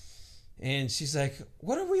 and she's like,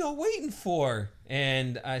 what are we all waiting for?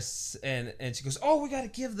 And and she goes, oh, we got to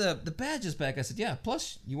give the badges back. I said, yeah.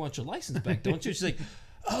 Plus, you want your license back, don't you? She's like,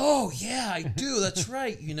 oh yeah, I do. That's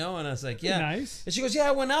right. And I was like, yeah. Nice. And she goes, yeah,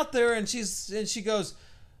 I went out there, and she goes,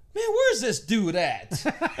 man, where's this dude at?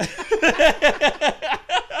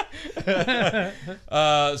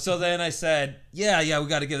 So then I said, yeah, we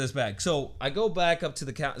got to give this back. So I go back up to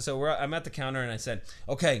the counter. So I'm at the counter, and I said,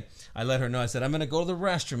 okay. I let her know. I said, I'm gonna go to the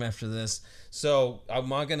restroom after this. So I'm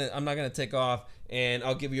not gonna take off, and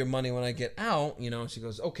I'll give you your money when I get out. She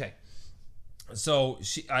goes, okay. So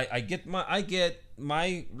I get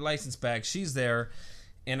my license back. She's there,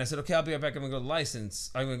 and I said, okay, I'll be right back. I'm gonna go to the license.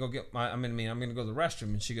 I'm gonna go get I'm gonna go to the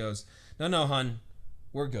restroom. And she goes, no, hun,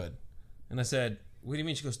 we're good. And I said, what do you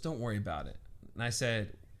mean? She goes, don't worry about it. And I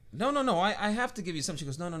said, no, I have to give you something. She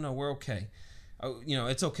goes, no, we're okay.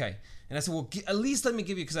 It's okay. And I said, well, at least let me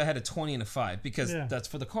give you, because I had a 20 and a 5, because that's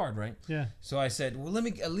for the card, right? Yeah. So I said, well, let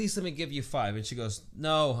me give you 5. And she goes,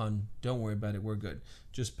 no, hun, don't worry about it. We're good.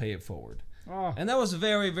 Just pay it forward. Oh. And that was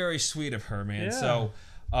very, very sweet of her, man. Yeah, So,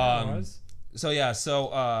 that was.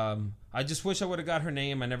 I just wish I would have got her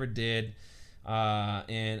name. I never did.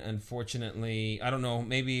 And unfortunately, I don't know,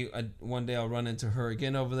 maybe one day I'll run into her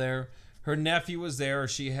again over there. Her nephew was there.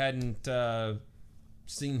 She hadn't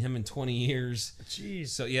seen him in 20 years. Jeez.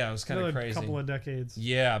 So yeah, it was kind of crazy. A couple of decades.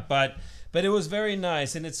 Yeah, but it was very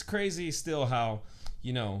nice, and it's crazy still how,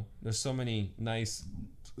 there's so many nice,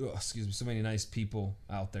 so many nice people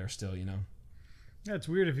out there still, Yeah, it's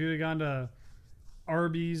weird. If you'd have gone to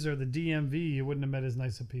Arby's or the DMV, you wouldn't have met as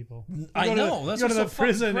nice of people. I know. That's you go to what's the so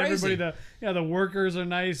prison, fucking crazy. everybody, the workers are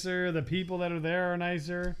nicer. The people that are there are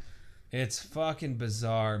nicer. It's fucking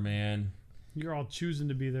bizarre, man. You're all choosing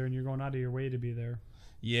to be there, and you're going out of your way to be there.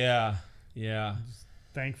 Yeah.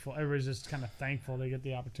 Thankful. Everybody's just kind of thankful they get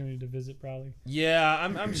the opportunity to visit, probably. Yeah,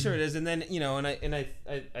 I'm sure it is. And then,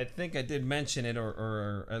 I think I did mention it,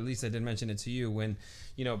 or at least I did mention it to you when,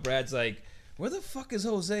 Brad's like, where the fuck is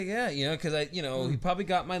Jose at? Because he probably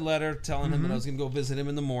got my letter telling him that I was going to go visit him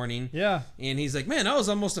in the morning. Yeah. And he's like, man, I was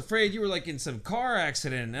almost afraid you were like in some car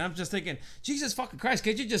accident. And I'm just thinking, Jesus fucking Christ,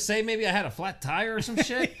 can't you just say maybe I had a flat tire or some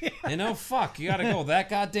shit? Fuck, you got to go that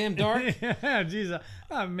goddamn dark? Yeah, geez.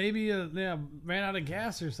 Maybe you ran out of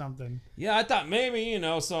gas or something. Yeah, I thought maybe,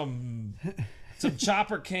 some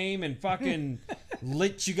chopper came and fucking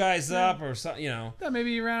lit you guys up or something, Yeah,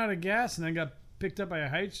 maybe you ran out of gas and then got picked up by a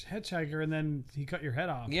hitchhiker, and then he cut your head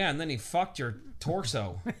off. Yeah, and then he fucked your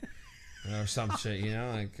torso or some shit,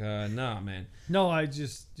 no, man. No, I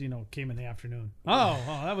just, came in the afternoon. Oh,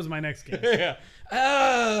 that was my next guess. Yeah.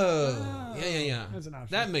 Oh. Yeah. That's an option.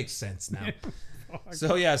 That makes sense now.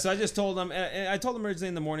 So I just told him. I told him originally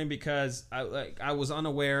in the morning because I was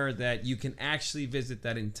unaware that you can actually visit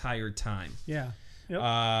that entire time. Yeah.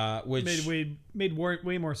 Yep. Which made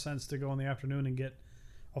way more sense to go in the afternoon and get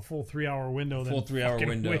a full 3-hour window. Full 3-hour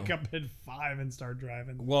window. Wake up at 5 and start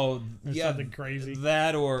driving. Well, or something crazy.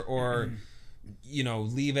 That or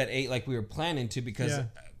leave at 8 like we were planning to, because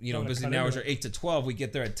visiting hours are 8 to 12. We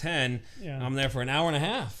get there at 10. Yeah. I'm there for an hour and a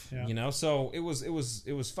half. Yeah. So it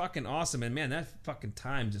was fucking awesome. And man, that fucking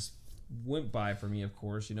time just went by for me. Of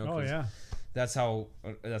course, Oh yeah. That's how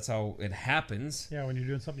it happens. Yeah, when you're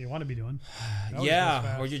doing something you want to be doing.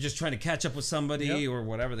 Yeah, or you're just trying to catch up with somebody, or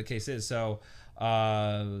whatever the case is. So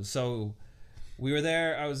we were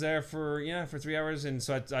there. I was there for 3 hours, and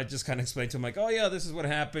so I just kind of explained to him like, oh yeah, this is what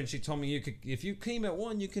happened. She told me if you came at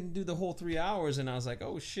 1, you can do the whole 3 hours, and I was like,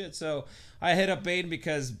 oh shit. So I hit up Baden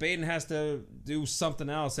because Baden has to do something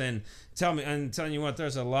else, and I'm telling you what,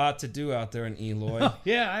 there's a lot to do out there in Eloy.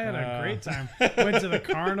 Yeah, I had a great time. Went to the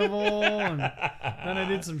carnival, and then I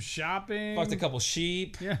did some shopping. Fucked a couple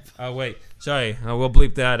sheep. Yeah. Oh wait, sorry, we'll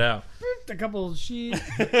bleep that out. A couple sheep.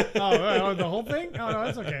 Oh, the whole thing? Oh no,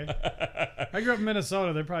 that's okay. I grew up in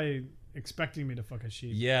Minnesota. They're probably expecting me to fuck a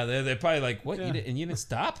sheep. Yeah, they're probably like, what? Yeah. You didn't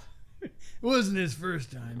stop? wasn't his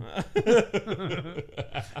first time.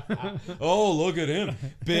 Oh, look at him.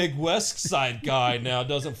 Big West Side guy now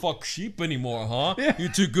doesn't fuck sheep anymore, huh? Yeah. You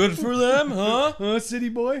too good for them, huh? City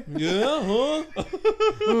boy? Yeah, huh?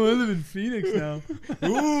 Oh, I live in Phoenix now.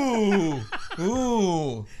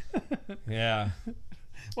 Ooh. Yeah.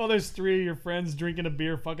 Well, there's 3 of your friends drinking a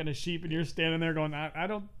beer, fucking a sheep, and you're standing there going, I'm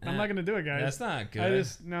not going to do it, guys. That's not good. I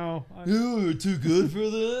just, no. Ooh, you're too good for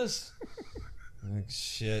this? Like,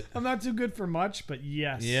 shit. I'm not too good for much, but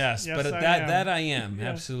yes. Yes, but I am. that I am. Yeah.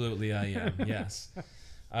 Absolutely I am. Yes.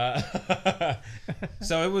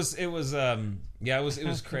 So it was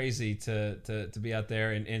crazy to be out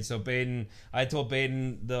there, and so Baden, I told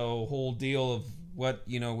Baden the whole deal of what,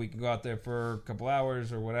 we can go out there for a couple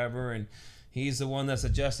hours or whatever, and he's the one that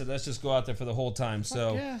suggested let's just go out there for the whole time.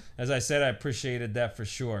 So yeah. as I said, I appreciated that for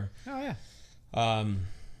sure. Oh yeah. And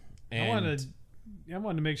I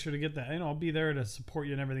wanted to make sure to get that. I'll be there to support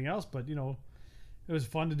you and everything else, but it was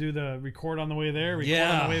fun to do the record on the way there, record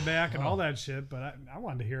on the way back, and all that shit. But I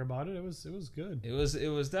wanted to hear about it. It was good. It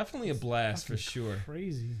was definitely a blast for sure.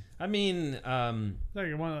 Crazy. I mean,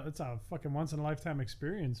 it's a fucking once in a lifetime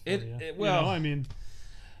experience for you.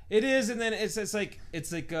 It is, and then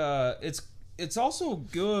it's also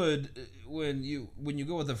good when you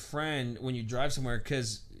go with a friend when you drive somewhere,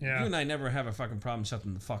 because you and I never have a fucking problem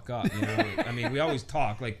shutting the fuck up. I mean, we always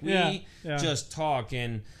talk, like we just talk,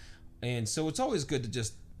 and so it's always good to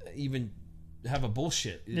just even have a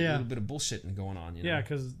little bit of bullshitting going on. Yeah,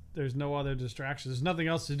 because there's no other distractions. There's nothing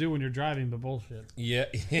else to do when you're driving but bullshit. Yeah.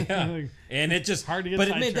 And it just hard to get. But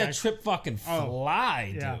it made that trip fucking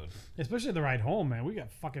fly, dude. Especially the ride home, man. We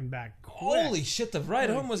got fucking back quick. Holy shit, the ride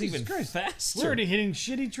home was even faster. We're already hitting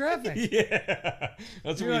shitty traffic. Yeah.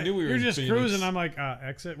 That's what we knew we were. You're just cruising. I'm like,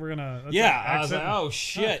 exit. We're gonna. I was like, oh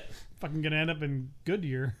shit. Fucking gonna end up in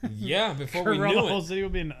Goodyear. Yeah, before we knew the it. whole city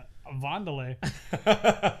would be in Vondelay.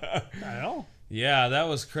 Hell? Yeah, that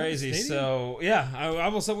was crazy. So I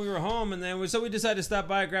was we were home, and then we decided to stop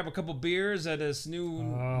by and grab a couple beers at this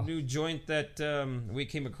new joint that we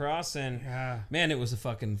came across, and man, it was a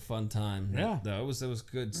fucking fun time. Yeah, it was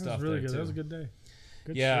good stuff. Was really there good. Too. That was a good day.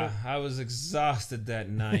 Good shit. shit. I was exhausted that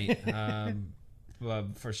night.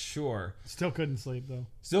 For sure. Still couldn't sleep though.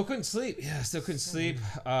 Still couldn't sleep. Yeah, still couldn't sleep.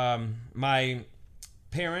 My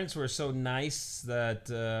parents were so nice that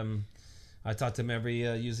I talked to them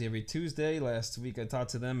usually every Tuesday. Last week I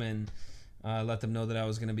talked to them and let them know that I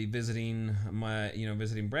was going to be visiting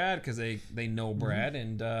visiting Brad, because they know Brad,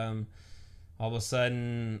 and all of a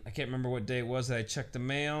sudden, I can't remember what day it was that I checked the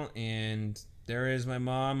mail, and there is my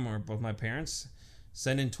mom, or both my parents,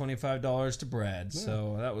 sending $25 to Brad. Yeah.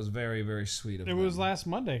 So that was very, very sweet of them. It was last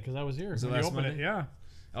Monday, because I was here. Was it last Monday? Yeah.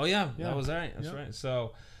 Oh yeah, that was right. That's right.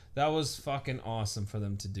 So that was fucking awesome for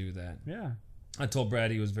them to do that. Yeah. I told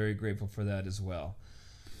Brad he was very grateful for that as well.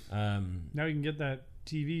 Now you can get that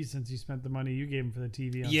TV since you spent the money you gave him for the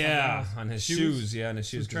TV. On his shoes. Yeah, on his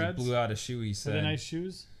shoes, because he blew out a shoe, he said. Were they nice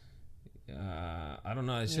shoes? I don't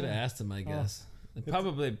know. I should have asked him, I guess.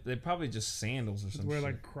 They probably just sandals or something. Wear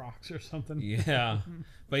like Crocs or something. Yeah.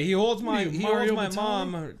 But he holds my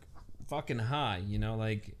mom fucking high,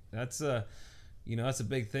 like that's a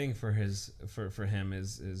big thing for him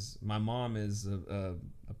is my mom is a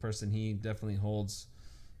person he definitely holds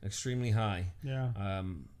extremely high. Yeah.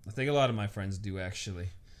 I think a lot of my friends do, actually.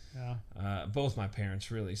 Yeah. Both my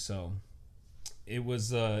parents, really. So it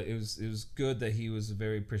was good that he was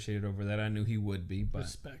very appreciated over that. I knew he would be,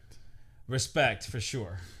 but respect for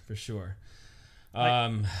sure.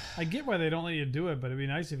 I get why they don't let you do it, but it'd be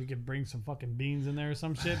nice if you could bring some fucking beans in there or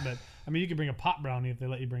some shit. But I mean, you could bring a pot brownie if they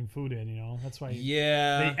let you bring food in. That's why.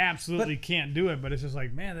 Yeah. They absolutely can't do it, but it's just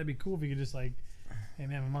like, man, that'd be cool if you could just like, hey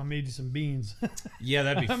man, my mom made you some beans. Yeah,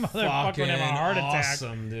 that'd be fucking have a heart attack.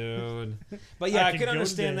 Awesome, dude. But yeah, I could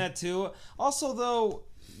understand that too. Also, though,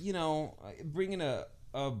 bringing a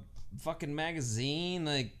fucking magazine,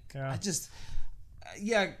 like, I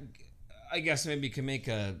guess maybe you can make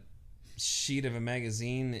a sheet of a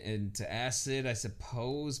magazine into acid, I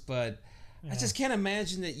suppose, but I just can't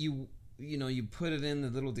imagine that you put it in the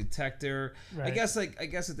little detector. Right. I guess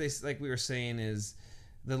what they, like we were saying, is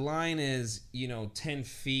the line is 10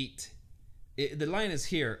 feet. The line is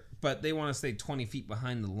here, but they want to stay 20 feet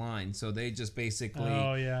behind the line, so they just basically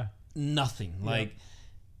nothing. Yep. Like,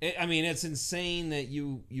 it's insane that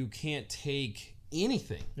you can't take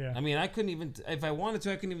anything. Yeah. I mean, I couldn't even, if I wanted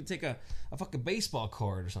to, I couldn't even take a fucking baseball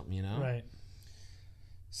card or something, Right.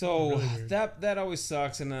 So really that always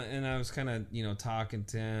sucks, and I was kind of talking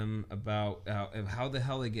to him about how the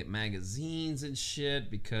hell they get magazines and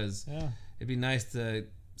shit, because it'd be nice to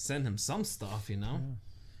send him some stuff, It'd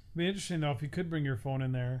be interesting though if you could bring your phone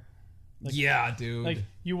in there, Yeah, dude. Like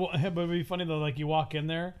but it'd be funny though. Like you walk in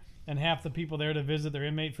there and half the people there to visit their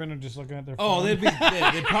inmate friend are just looking at their phone. Oh, they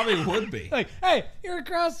probably would be. Like, hey, you're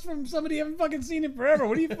across from somebody you haven't fucking seen in forever.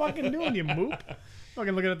 What are you fucking doing, you moop?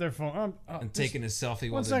 Fucking looking at their phone. And taking a selfie.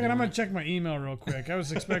 One second, I'm gonna check my email real quick. I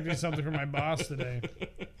was expecting something from my boss today.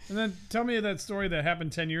 And then tell me that story that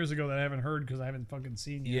happened 10 years ago that I haven't heard because I haven't fucking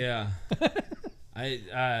seen yet.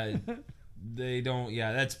 Yeah. They don't.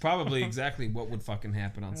 Yeah, that's probably exactly what would fucking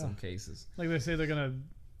happen on some cases. Like they say they're gonna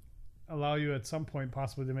allow you at some point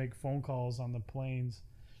possibly to make phone calls on the planes.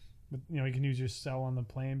 But, you can use your cell on the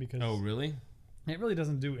plane because. Oh, really? It really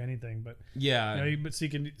doesn't do anything, but yeah. But so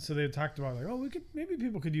they talked about like, maybe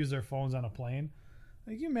people could use their phones on a plane.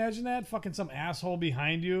 Like, can you imagine that? Fucking some asshole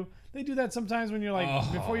behind you. They do that sometimes when you're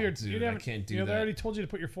like before you're. Dude, I can't do that. They already told you to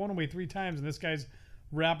put your phone away 3 times, and this guy's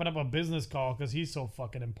wrapping up a business call because he's so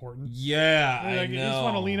fucking important. Yeah, I know. You just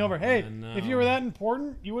want to lean over. Hey, if you were that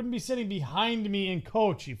important, you wouldn't be sitting behind me in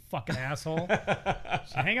coach, you fucking asshole.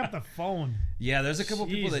 Just hang up the phone. Yeah, there's a couple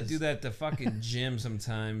people that do that at the fucking gym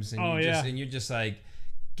sometimes, and you're just like,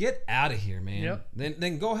 get out of here, man. Yep.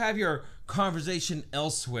 Then go have your conversation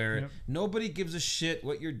elsewhere. Yep. Nobody gives a shit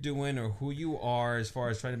what you're doing or who you are as far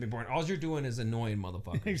as trying to be important. All you're doing is annoying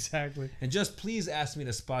motherfucker. Exactly. And just please ask me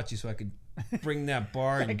to spot you so I could bring that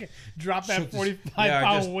bar and drop that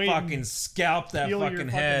 45-pound weight. Fucking scalp that fucking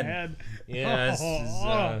head.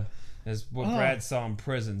 Yeah, that's what Brad saw in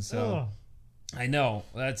prison. So I know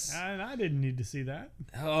that's. I didn't need to see that.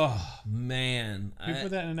 Oh man, Can we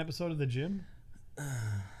put that in an episode of The Gym?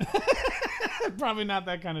 Probably not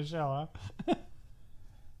that kind of show, huh?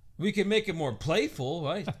 We could make it more playful,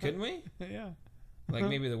 right? Couldn't we? Yeah. Like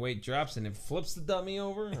maybe the weight drops and it flips the dummy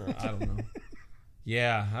over, or I don't know.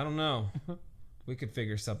 Yeah, I don't know. We could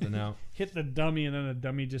figure something out. Hit the dummy and then the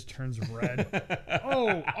dummy just turns red.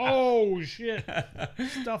 oh shit.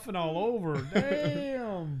 Stuffing all over.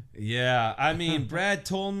 Damn. Yeah, I mean, Brad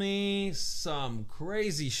told me some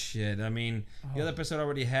crazy shit. I mean, the other episode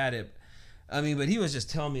already had it. I mean, but he was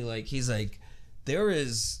just telling me, like, he's like, there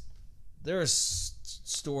are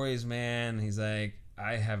stories, man. He's like,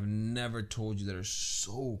 I have never told you that are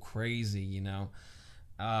so crazy,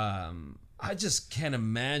 I just can't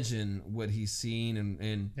imagine what he's seen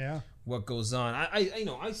and what goes on.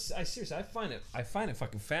 I seriously, I find it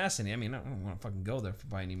fucking fascinating. I mean, I don't want to fucking go there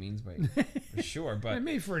by any means, but for sure. But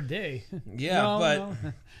maybe for a day. Yeah, no.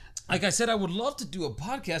 Like I said, I would love to do a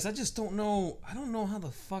podcast. I just don't know. I don't know how the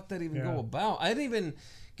fuck that even go about. I didn't even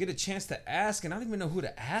get a chance to ask, and I don't even know who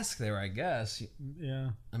to ask there. I guess. Yeah.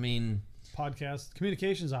 I mean, podcast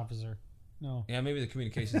communications officer. No. Yeah, maybe the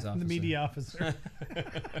communications officer. The media officer.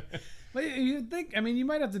 But you think, you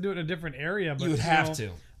might have to do it in a different area. But you would have to.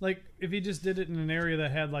 Like, if you just did it in an area that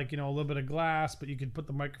had, like, a little bit of glass, but you could put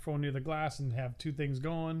the microphone near the glass and have 2 things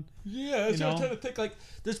going. Yeah, that's what I'm trying to think. Like,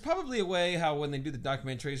 there's probably a way how when they do the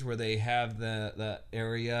documentaries where they have the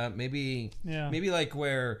area, maybe like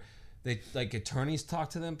where they, like, attorneys talk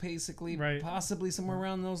to them, basically. Right. Possibly somewhere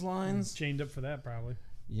around those lines. Chained up for that, probably.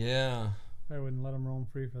 Yeah. I wouldn't let them roam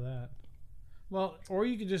free for that. Well, or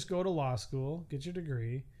you could just go to law school, get your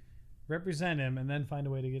degree, represent him, and then find a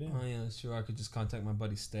way to get in. Oh, yeah, that's true. I could just contact my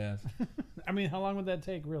buddy's staff. How long would that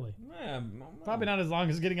take, really? Yeah, probably not as long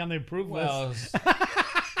as getting on the approved list.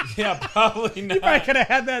 Yeah, probably not. You probably could have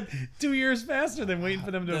had that 2 years faster than waiting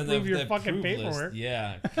for them to approve your fucking paperwork. List.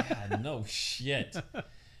 Yeah, God, no shit.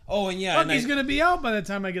 Oh, and yeah. Fuck, he's going to be out by the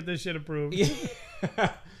time I get this shit approved.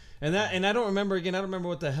 Yeah. And I don't remember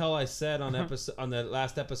what the hell I said on the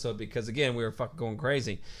last episode, because again we were fucking going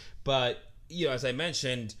crazy. But as I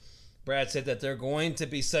mentioned, Brad said that they're going to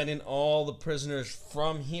be sending all the prisoners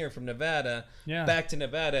from Nevada, back to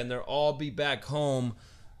Nevada, and they'll all be back home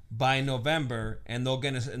by November, and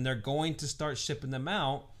they're going to start shipping them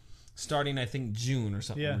out starting, I think, June or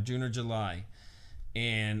something, or June or July.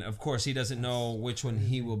 And of course, he doesn't know which one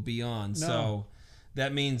he will be on, no. So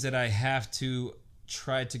that means that I have to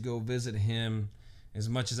try to go visit him as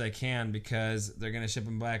much as I can, because they're gonna ship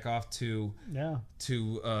him back off to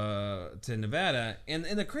Nevada. And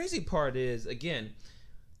the crazy part is, again,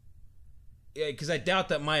 because I doubt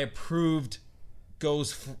that my approved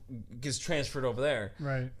gets transferred over there.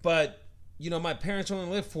 Right. But my parents only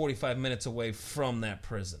live 45 minutes away from that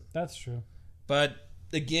prison. That's true. But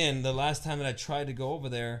again, the last time that I tried to go over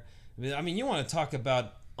there, you want to talk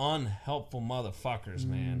about unhelpful motherfuckers,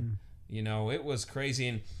 man. It was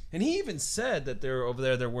crazy, and he even said that they're over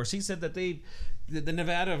there. They're worse. He said that the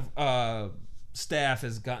Nevada staff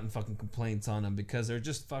has gotten fucking complaints on them because they're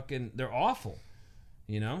just fucking, they're awful.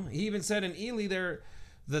 He even said in Ely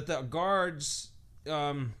that the guards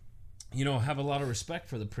have a lot of respect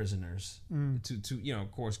for the prisoners to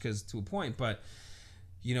of course, because to a point, but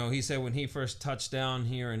he said when he first touched down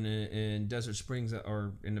here in Desert Springs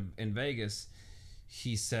or in Vegas,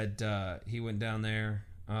 he said he went down there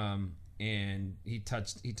and he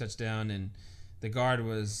touched down, and the guard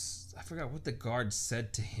was, I forgot what the guard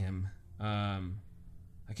said to him. I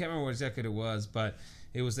can't remember what exactly it was, but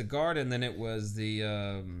it was the guard, and then it was the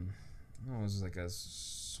it was like a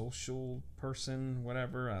social person,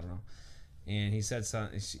 whatever, I don't know. And he said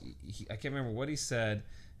something. I can't remember what he said.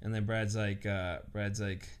 And then Brad's like,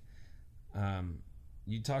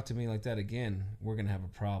 you talk to me like that again, we're gonna have a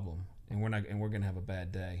problem, and we're gonna have a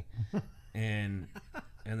bad day. and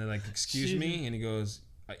they're like, excuse me, and he goes,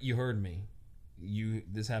 you heard me.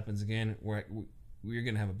 This happens again, we're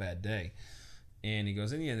gonna have a bad day. And he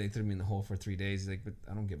goes, and yeah, they threw me in the hole for 3 days. He's like, but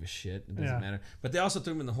I don't give a shit. It doesn't matter. But they also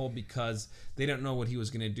threw him in the hole because they don't know what he was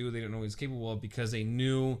going to do. They don't know what he's capable of, because they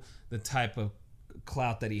knew the type of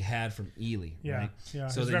clout that he had from Ely. Yeah, right? yeah.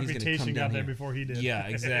 So his reputation got there before he did. Yeah,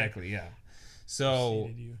 exactly. Yeah. So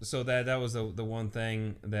that was the one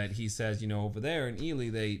thing that he says. Over there in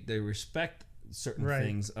Ely, they respect certain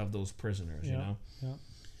things of those prisoners. Yeah.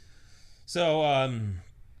 So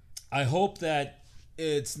I hope that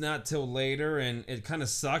it's not till later, and it kind of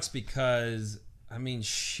sucks because I've been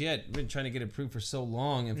trying to get approved for so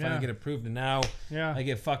long, and finally get approved, and now I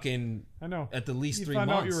get fucking I know at the least 3 months.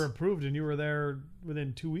 You found out you were approved, and you were there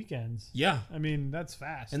within 2 weekends. Yeah, that's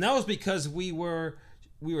fast. And that was because we were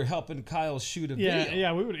helping Kyle shoot a video.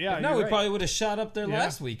 Yeah, we would. Yeah, no, we probably would have shot up there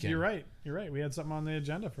last weekend. You're right. We had something on the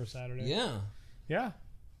agenda for Saturday. Yeah,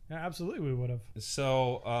 absolutely, we would have.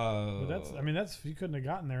 So, but that's you couldn't have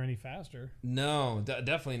gotten there any faster. No,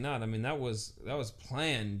 definitely not. That was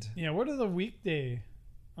planned. Yeah, what are the weekday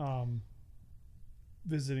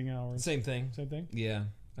visiting hours? Same thing. Yeah,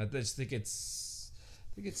 I just think it's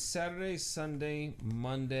Saturday, Sunday,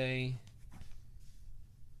 Monday.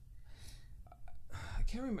 I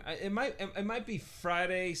can't remember. It might be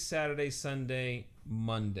Friday, Saturday, Sunday,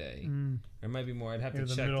 Monday. There might be more. I'd have to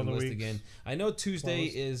check the list again. I know Tuesday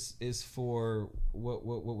is for what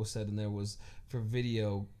was said in there was for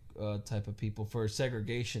video type of people, for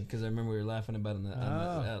segregation, because I remember we were laughing about it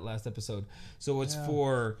on the last episode. So it's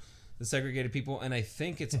for the segregated people, and I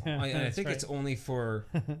think it's it's only for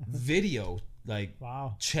video, like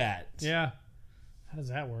chat. Yeah. How does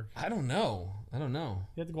that work? I don't know. You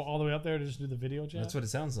have to go all the way up there to just do the video chat? That's what it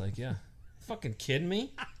sounds like, yeah. Fucking kidding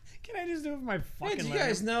me? Can I just do it with my fucking do you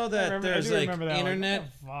guys know that there's like internet?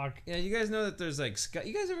 Fuck. Yeah, you guys know that there's like Skype.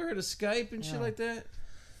 You guys ever heard of Skype and shit like that?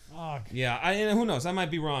 Fuck. Yeah, who knows? I might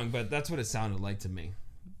be wrong, but that's what it sounded like to me.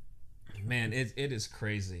 Man, it is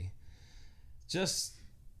crazy. Just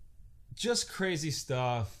crazy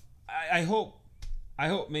stuff. I hope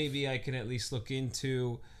maybe I can at least look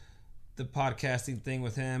into the podcasting thing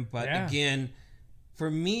with him, but again,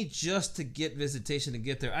 for me, just to get visitation to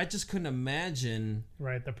get there, I just couldn't imagine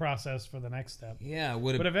the process for the next step. Yeah,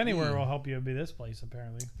 but if anywhere will help you, it'd be this place.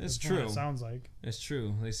 Apparently, it's true. It sounds like it's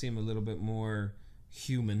true. They seem a little bit more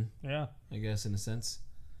human. Yeah, I guess in a sense.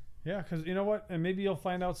 Yeah, because you know what, and maybe you'll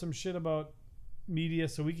find out some shit about media,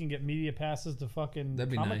 so we can get media passes to fucking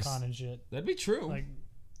Comic-Con and shit. That'd be true. Like,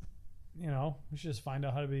 we should just find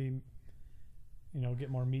out how to be. Get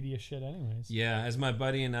more media shit anyways. Yeah, as my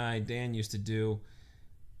buddy and I, Dan, used to do,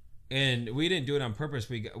 and we didn't do it on purpose.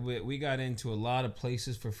 We got into a lot of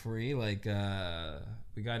places for free. Like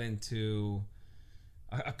we got into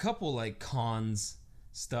a couple like cons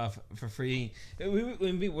stuff for free.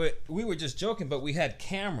 We were just joking, but we had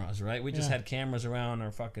cameras, right? We just had cameras around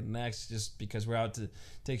our fucking necks just because we're out to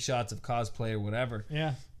take shots of cosplay or whatever.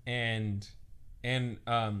 Yeah. And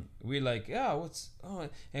we like,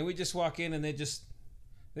 and we just walk in and they just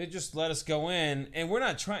let us go in, and we're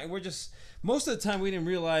not trying. We're just, most of the time we didn't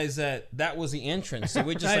realize that was the entrance, so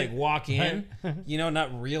we just like walk in,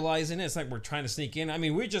 not realizing it. It's like we're trying to sneak in.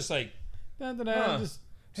 We're just like, just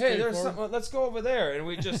hey, there's something. Let's go over there, and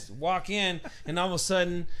we just walk in, and all of a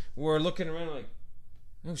sudden we're looking around like,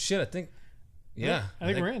 oh shit, I think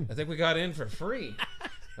we're in. I think we got in for free.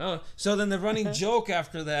 So then the running joke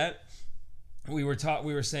after that, we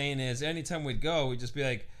were saying is anytime we'd go, we'd just be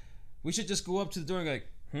like, we should just go up to the door and go like,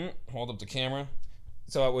 hold up the camera,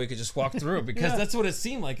 so that way we could just walk through, because that's what it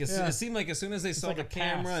seemed like. It seemed like as soon as they saw the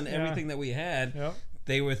camera and everything that we had,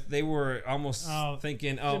 they were almost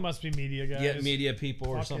thinking, it must be media guys. Yeah, media people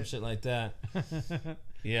or some shit like that.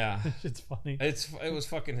 Yeah, it's funny. It was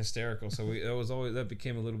fucking hysterical. So that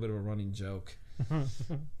became a little bit of a running joke.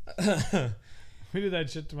 We do that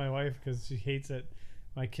shit to my wife because she hates it.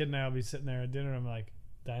 My kid and I will be sitting there at dinner, and I'm like,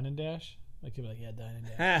 Dine and Dash? My kid would be like, yeah, dine and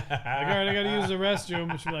dash. Like, all right, I got to use the restroom.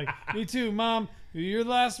 And she'd be like, me too, Mom. You're the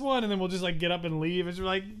last one. And then we'll just like get up and leave. And she'd be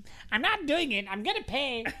like, I'm not doing it. I'm going to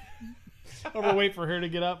pay. Or we'll wait for her to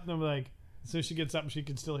get up. And then we're like, as soon as she gets up and she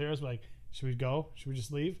can still hear us, we're like, should we go? Should we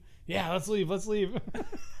just leave? Yeah, let's leave. Let's leave.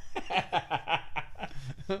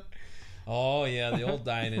 Oh, yeah, the old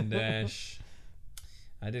dine and dash.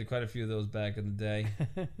 I did quite a few of those back in the day.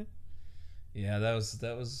 Yeah, that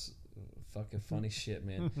was fucking funny shit,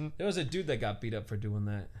 man. There was a dude that got beat up for doing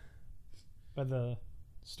that. By the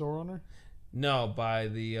store owner? No, by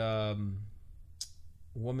the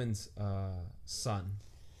woman's son.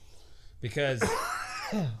 Because...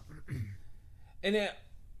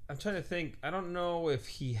 I'm trying to think. I don't know if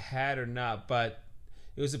he had or not, but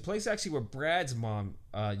it was a place actually where Brad's mom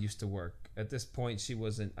used to work. At this point, she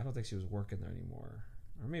wasn't. I don't think she was working there anymore,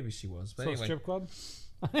 or maybe she was. But So anyway, strip club?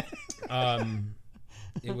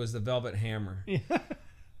 it was the Velvet Hammer.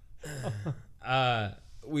 Yeah.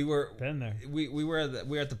 We were Been there. we were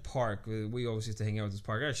at the park. We always used to hang out at this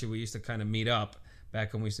park. Actually, we used to kind of meet up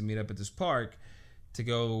back when we used to meet up at this park to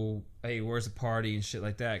go, hey, where's the party and shit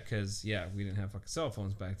like that? Because yeah, we didn't have fucking cell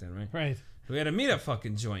phones back then, right? Right. We had a meetup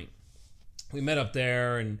fucking joint. We met up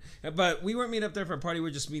there, but we weren't meeting up there for a party. We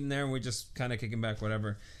were just meeting there, and we are just kind of kicking back,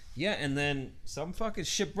 whatever. Yeah, and then some fucking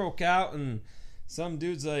shit broke out, and some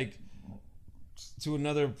dude's like to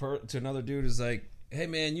another dude is like, hey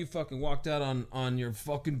man, you fucking walked out on your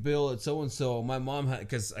fucking bill at so and so. My mom had,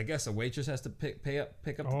 because I guess a waitress has to pick up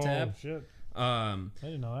the tab. Oh shit! I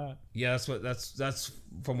didn't know that. Yeah, that's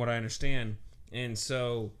from what I understand. And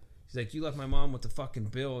so he's like, you left my mom with the fucking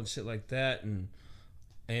bill and shit like that, and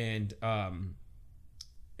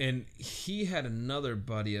he had another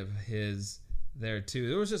buddy of his there too.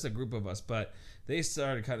 There was just a group of us, but they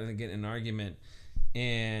started kind of getting an argument,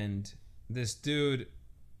 and this dude,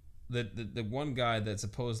 the one guy that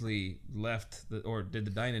supposedly left or did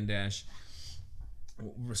the dine and dash,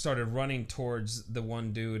 started running towards the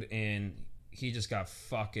one dude, and he just got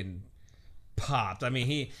fucking popped. I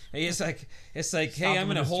mean, it's like, hey, I'm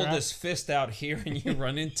gonna hold this fist out here, and you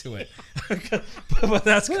run into it. but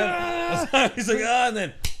that's kind of, he's like, and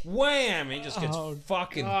then wham, he just gets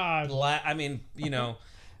fucking. I mean,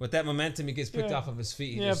 with that momentum, he gets picked off of his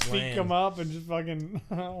feet. He just feet lands. come up and just fucking.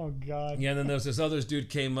 Oh god. Yeah, and then there's this other dude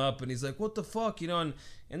came up, and he's like, what the fuck, and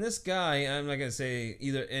this guy, I'm not gonna say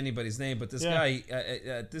either anybody's name, but this guy,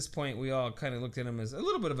 at this point, we all kind of looked at him as a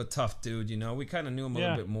little bit of a tough dude. We kind of knew him a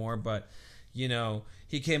little bit more, but.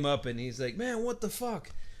 He came up and he's like, man, what the fuck?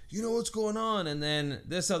 You know what's going on? And then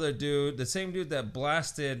this other dude, the same dude that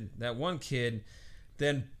blasted that one kid,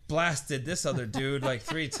 then blasted this other dude like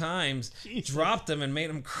 3 times, dropped him and made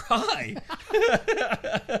him cry.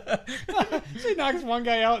 She knocks one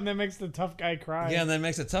guy out and then makes the tough guy cry. Yeah, and then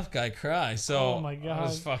makes a tough guy cry. So oh my god, that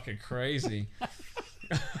was fucking crazy.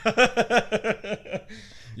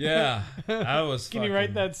 Yeah, I was. Can you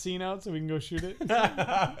write that scene out so we can go shoot it?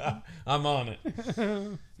 I'm on it.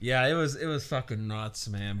 Yeah, it was fucking nuts,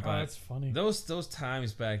 man. But that's funny. Those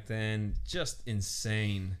times back then, just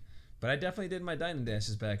insane. But I definitely did my dine and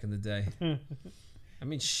dashes back in the day. I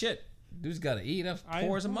mean, shit, dude's got to eat. I'm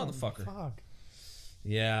poor as a motherfucker. Fuck.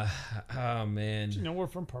 Yeah. Oh man. Did you know we're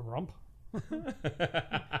from Pahrump? Did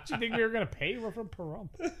you think we were gonna pay? We're from Pahrump.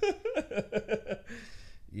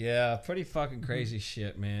 Yeah, pretty fucking crazy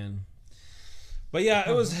shit, man. But yeah,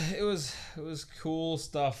 it was cool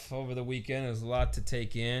stuff over the weekend. It was a lot to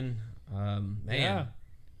take in. Man.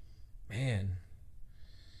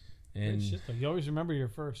 And shit, though. You always remember your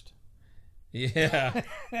first. Yeah.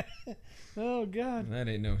 Oh god. That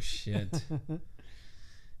ain't no shit.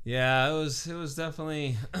 Yeah, it was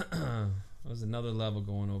definitely it was another level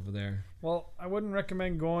going over there. Well, I wouldn't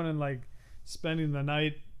recommend going and like spending the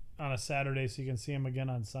night on a Saturday so you can see him again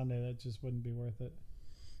on Sunday. That just wouldn't be worth it.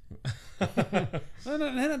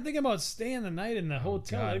 I'm thinking about staying the night in the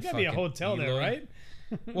hotel. God, There's gotta be a hotel there, right?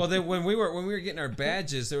 Well, then when we were getting our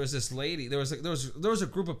badges, there was this lady. There was a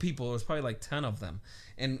group of people. There was probably like 10 of them,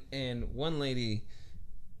 and one lady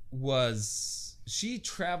she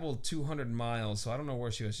traveled 200 miles. So I don't know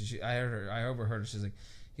where she was. I overheard her. She's like,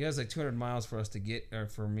 "He has like 200 miles for us to get, or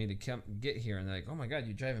for me to get here." And they're like, "Oh my God,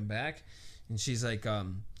 you driving back?" And she's like,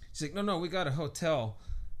 "No, we got a hotel."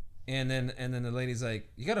 And then the lady's like,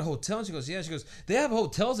 "You got a hotel?" And she goes, "Yeah." She goes, "They have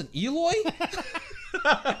hotels in Eloy?"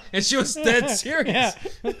 And she was dead serious.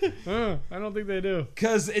 Yeah. I don't think they do.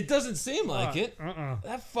 Because it doesn't seem like it.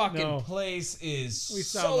 That fucking place is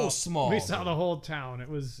so small. We saw the whole town. It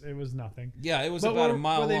was nothing. Yeah, it was about a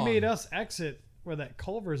mile long. Where they made us exit, where that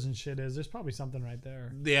Culver's and shit is, there's probably something right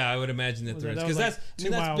there. Yeah, I would imagine that there is. Because that's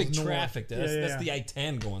big traffic. That's the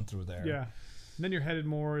I-10 going through there. Yeah. then you're headed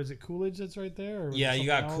more. Is it Coolidge that's right there? Or was Yeah, it you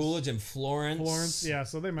got something else? Coolidge and Florence. Florence. Yeah,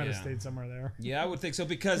 so they might have Yeah. stayed somewhere there. Yeah, I would think so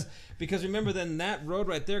because remember then that road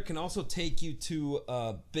right there can also take you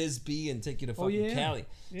to Bisbee and take you to fucking yeah. Cali.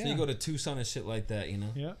 So Yeah. you go to Tucson and shit like that, you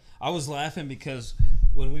know. Yeah. I was laughing because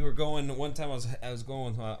when we were going one time, I was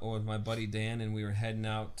going with my buddy Dan, and we were heading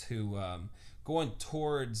out to going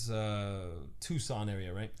towards Tucson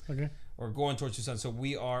area, right? Okay. Or going towards Tucson. So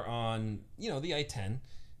we are on the I-10,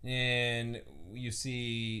 and you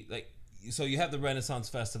see so you have the Renaissance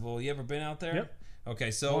Festival. You ever been out there? Yep.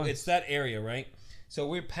 Okay, so Once. it's that area, right? So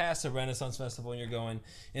we're past the Renaissance Festival, and you're going,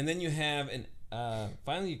 and then you have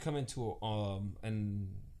finally you come into an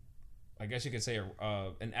I guess you could say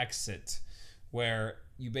an exit where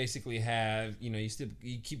you basically have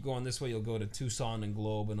you keep going this way, you'll go to Tucson and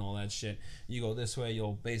Globe and all that shit. You go this way,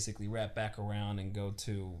 you'll basically wrap back around and go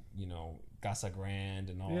to Casa Grande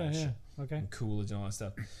and all that shit. Okay. And Coolidge and all that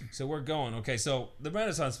stuff. So we're going. Okay, so the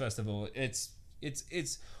Renaissance Festival, it's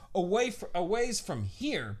a ways from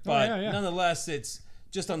here, but nonetheless, it's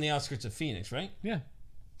just on the outskirts of Phoenix, right? Yeah.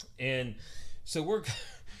 And so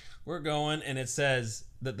we're going, and it says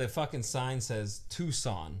that the fucking sign says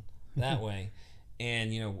Tucson that way,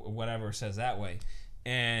 and whatever says that way.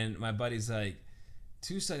 And my buddy's like,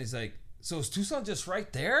 Tucson. He's like, so is Tucson just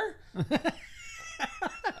right there?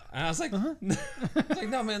 And I was like,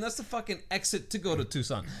 no, man, that's the fucking exit to go to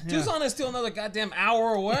Tucson. Yeah. Tucson is still another goddamn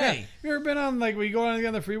hour away. You ever been on we go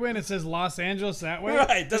on the freeway and it says Los Angeles that way?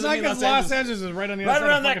 Right, It's doesn't not mean because Los Los Angeles is right on the Right other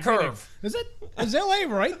around side that of fucking curve. Phoenix. Is LA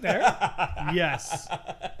right there? Yes.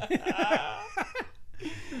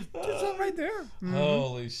 Tucson right there.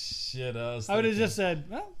 Holy shit! I would have just said,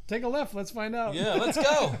 well, take a left. Let's find out. Yeah, let's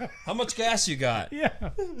go. How much gas you got? Yeah.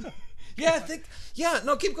 Yeah, I think. Yeah,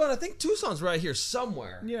 no, keep going. I think Tucson's right here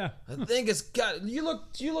somewhere. Yeah. I think it's got. You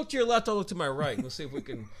look to your left. I'll look to my right. We'll see if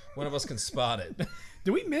one of us can spot it.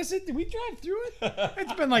 Did we miss it? Did we drive through it?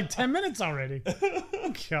 It's been like 10 minutes already.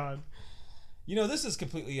 Oh, God. This is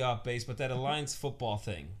completely off base, but that Alliance football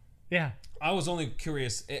thing. Yeah. I was only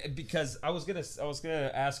curious because I was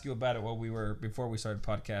gonna ask you about it before we started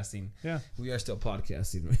podcasting. Yeah. We are still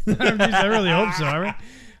podcasting. I really hope so. Are we?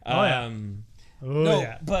 Oh, yeah. No,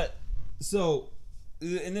 yeah. but so,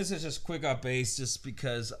 and this is just quick off base, just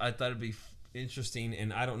because I thought it'd be interesting,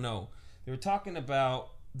 and I don't know. They were talking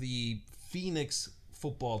about the Phoenix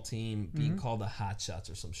football team being called the Hot Shots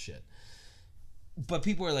or some shit, but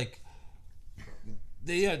people are like,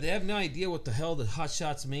 they have no idea what the hell the Hot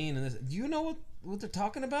Shots mean. And do you know what they're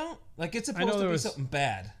talking about? Like, it's supposed to be something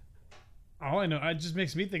bad. All I know, it just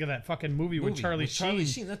makes me think of that fucking movie with Charlie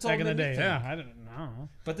Sheen. That's all back in the made me day. think. Yeah, I don't know.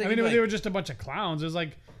 But they were just a bunch of clowns. It was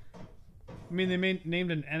like, they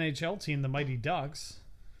named an NHL team the Mighty Ducks.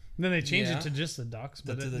 And then they changed it to just the Ducks.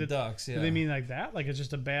 But the Ducks, yeah. Do they mean like that? Like it's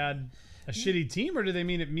just a shitty team? Or do they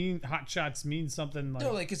mean Hot Shots mean something like...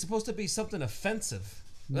 No, like it's supposed to be something offensive.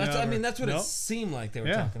 Never. That's what it seemed like they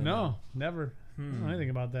were talking about. No, never. I don't know anything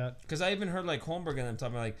about that. Because I even heard like Holmberg and them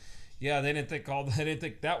talking about they didn't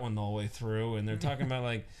think that one all the way through, and they're talking about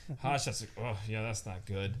like Hot Shots. Like, oh yeah, that's not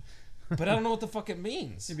good. But I don't know what the fuck it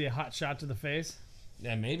means. Maybe a hot shot to the face.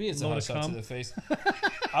 Yeah, maybe it's a Load hot of shot cum. to the face.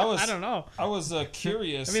 I don't know. I was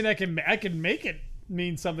curious. I mean, I can make it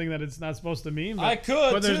mean something that it's not supposed to mean. But, I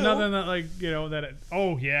could, but there's too. nothing that that it.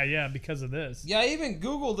 Oh yeah, because of this. Yeah, I even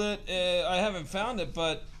Googled it. I haven't found it,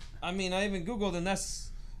 but I mean, I even Googled, and that's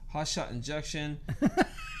hot shot injection.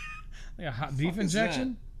 Like a hot beef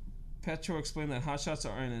injection. Petro explained that hot shots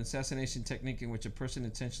are an assassination technique in which a person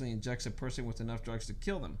intentionally injects a person with enough drugs to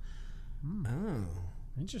kill them. Oh,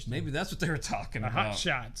 interesting. Maybe that's what they were talking The about. hot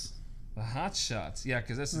shots. The hot shots. Yeah,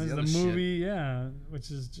 because that's There's the other the movie, shit. yeah, which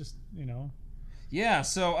is just Yeah,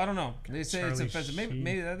 so I don't know. They say it's Charlie offensive. Sheen.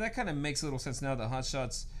 Maybe that kind of makes a little sense now. The hot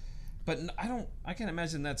shots, but I can't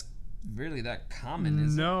imagine that's really that common.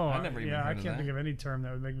 Is no. it? I never even heard I of can't that. think of any term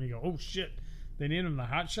that would make me go, oh shit. They named them the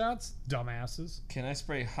hot shots, dumbasses. Can I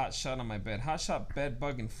spray hot shot on my bed? Hot shot bed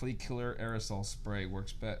bug and flea killer aerosol spray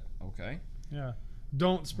works best. Okay. Yeah.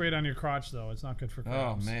 Don't spray it on your crotch though. It's not good for Oh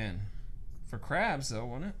crabs. man, for crabs though,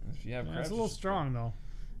 won't it? If you have Yeah, crabs, it's a little strong though.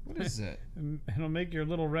 What is it? And it'll make your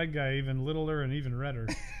little red guy even littler and even redder.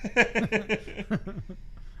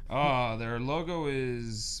 Oh, their logo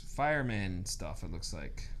is fireman stuff. It looks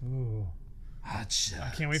like. Ooh. Hot shot.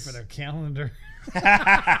 I can't wait for their calendar.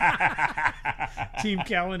 Team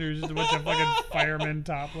calendar is just a bunch of fucking firemen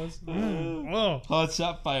topless. Oh. Hot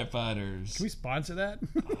shot firefighters. Can we sponsor that?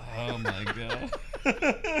 Oh my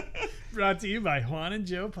god. Brought to you by Juan and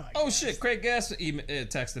Joe Podcast. Oh shit! Craig Gass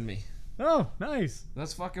texted me. Oh, nice.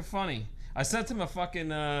 That's fucking funny. I sent him a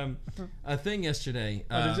fucking a thing yesterday.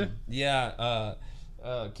 Oh, did you? Yeah.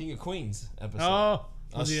 King of Queens episode. Oh,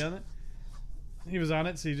 was he on it? He was on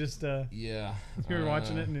it, so you just Yeah. you were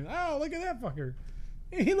watching it, and oh, look at that fucker!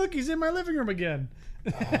 Hey, look, he's in my living room again.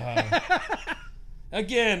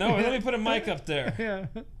 Again. Oh, let me put a mic up there. Yeah.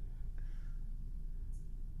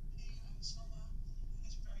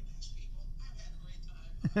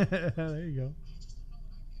 There you go.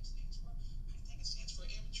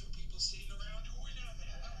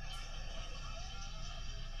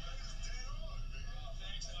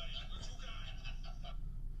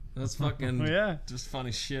 That's fucking Yeah. just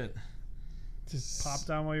funny shit. Just popped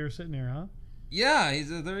on while you were sitting here, huh? Yeah,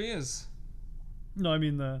 there he is. No, I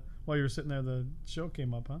mean while you were sitting there, the show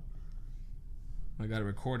came up, huh? I got it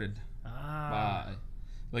recorded. Ah. Bye.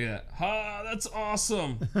 Look at that. Ha, that's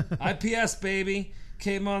awesome. IPS, baby.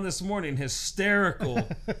 Came on this morning, hysterical.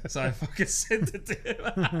 So I fucking sent it to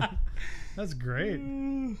him. That's great.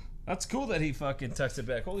 That's cool that he fucking texted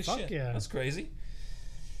back. Holy Fuck shit. yeah. That's crazy.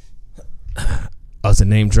 It's a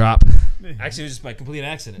name drop. Actually, it was just by complete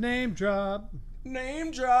accident. Name drop.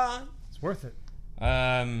 Name drop. It's worth it. We'll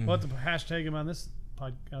We'll have to hashtag him on this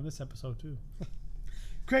episode too.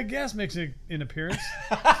 Craig Gass makes an appearance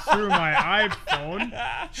through my iPhone.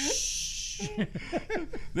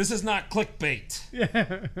 This is not clickbait.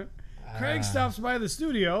 Yeah. Craig stops by the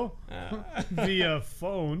studio via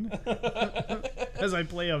phone as I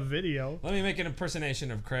play a video. Let me make an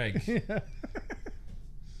impersonation of Craig.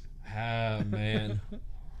 Oh, man.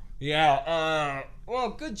 Yeah,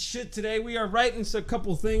 well, good shit today. We are writing a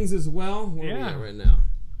couple things as well. Where are we at right now?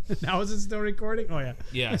 Now is it still recording? Oh, yeah.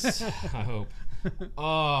 Yes, I hope.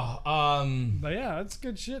 But yeah, that's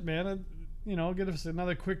good shit, man. Give us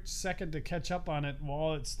another quick second to catch up on it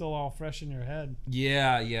while it's still all fresh in your head.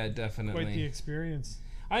 Yeah, definitely. Quite the experience.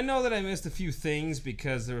 I know that I missed a few things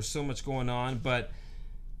because there was so much going on, but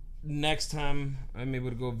next time I'm able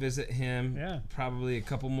to go visit him. Yeah. Probably a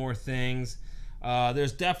couple more things.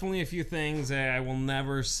 There's definitely a few things that I will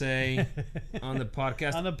never say on the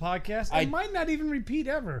podcast. On the podcast? I might not even repeat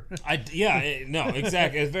ever. No,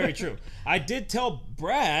 exactly. It's very true. I did tell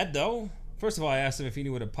Brad, though. First of all, I asked him if he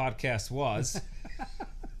knew what a podcast was.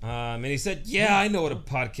 And he said, yeah, I know what a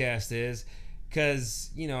podcast is. Because,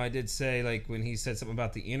 I did say, like, when he said something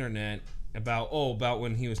about the internet, about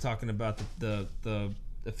when he was talking about the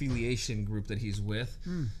affiliation group that he's with,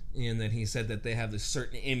 and that he said that they have this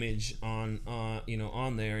certain image on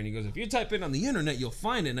there, and he goes, if you type it on the internet, you'll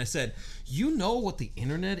find it. And I said, you know what the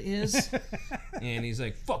internet is? And he's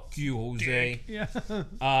like, fuck you, Jose. Yeah.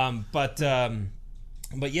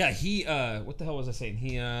 But yeah, he what the hell was I saying?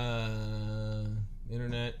 He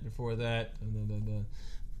internet before that.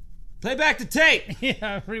 Play back the tape.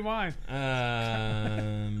 Yeah, rewind.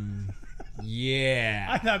 Yeah.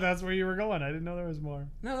 I thought that's where you were going. I didn't know there was more.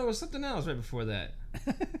 No, there was something else right before that.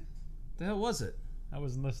 The hell was it? I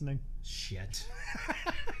wasn't listening. Shit.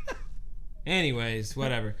 Anyways,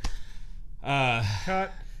 whatever.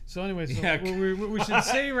 Cut. So anyway, we should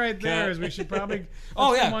say right there is we should probably.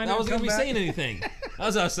 I wasn't gonna be saying anything.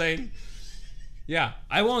 That's what I was saying. Yeah,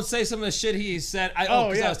 I won't say some of the shit he said. I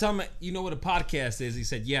was telling him, you know what a podcast is? He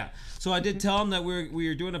said, yeah. So I did tell him that we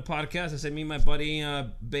were doing a podcast. I said, me and my buddy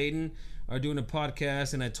Baden are doing a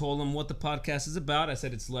podcast, and I told him what the podcast is about. I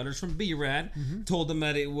said it's Letters from B-Rad. Told him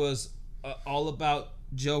that it was all about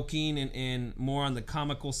joking and more on the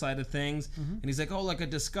comical side of things. And he's like, oh, like a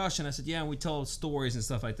discussion. I said, yeah, we tell stories and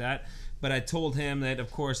stuff like that. But I told him that,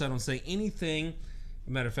 of course, I don't say anything. As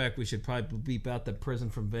a matter of fact, we should probably beep out the prison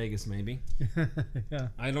from Vegas, maybe. Yeah.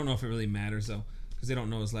 I don't know if it really matters, though, because they don't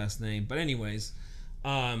know his last name. But anyways,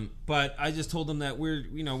 but I just told him that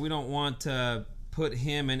we don't want to put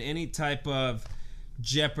him in any type of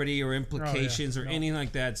jeopardy or implications or anything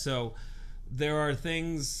like that. So there are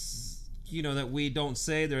things, that we don't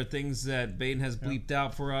say. There are things that Baden has bleeped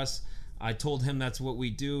out for us. I told him that's what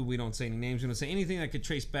we do. We don't say any names. We don't say anything that could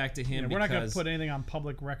trace back to him. We're not going to put anything on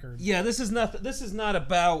public record. Yeah, this is not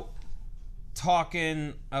about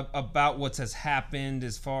talking about what has happened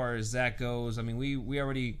as far as that goes. I mean, we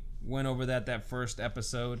already went over that first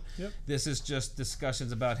episode. Yep. This is just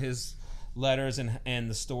discussions about his letters and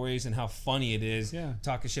the stories and how funny it is. Yeah.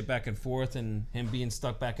 Talking shit back and forth and him being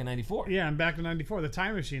stuck back in 94. Yeah, and back in 94, the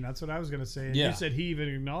time machine. That's what I was going to say. And you said he even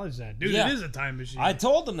acknowledged that. Dude, Yeah. it is a time machine. I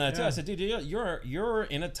told him that too. Yeah. I said, dude, you're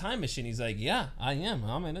in a time machine. He's like, yeah, I am.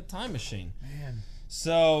 I'm in a time machine. Man.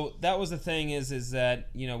 So that was the thing is that,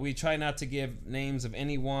 we try not to give names of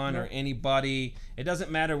anyone or anybody. It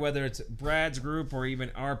doesn't matter whether it's Brad's group or even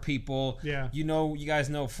our people. Yeah. You guys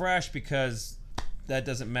know Fresh because that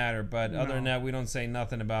doesn't matter. But other than that, we don't say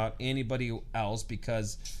nothing about anybody else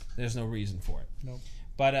because there's no reason for it. Nope.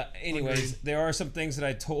 But anyways, there are some things that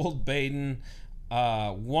I told Baden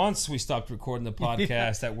once we stopped recording the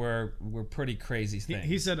podcast that we're pretty crazy things.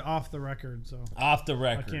 He said off the record, so Off the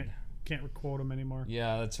I record. can't quote him anymore.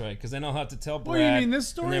 Yeah, that's right. Because then I'll have to tell Brad. Oh, you mean this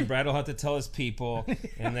story? And then Brad will have to tell his people,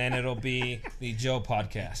 and then it'll be the Joe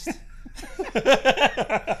podcast.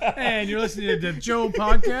 And you're listening to the Joe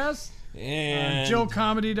podcast. And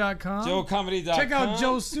JoeComedy.com. JoeComedy.com. Check out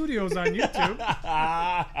Joe's Studios on YouTube.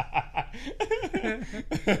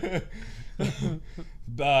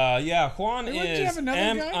 Yeah, Juan Hey, look, you is have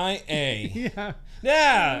another guy? MIA. Yeah.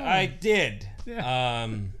 Yeah, I did. Yeah.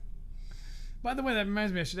 By the way, that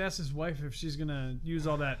reminds me, I should ask his wife if she's going to use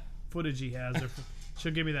all that footage he has, or if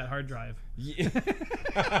she'll give me that hard drive. Yeah.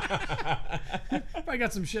 If I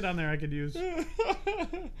got some shit on there I could use.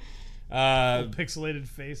 Pixelated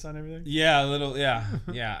face on everything. Yeah, a little. Yeah,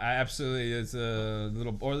 yeah. I absolutely. It's a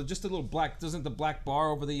little, or just a little black. Doesn't the black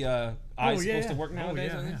bar over the eyes supposed to work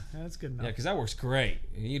nowadays? Yeah, that's good enough. Yeah, because that works great.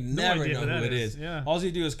 You never idea know who who that it is. is. Yeah. All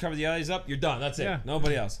you do is cover the eyes up. You're done. That's it. Yeah.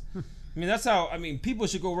 Nobody else. I mean, that's how. I mean, people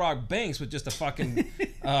should go rob banks with just a fucking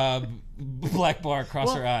black bar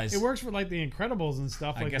across their eyes. It works for like the Incredibles and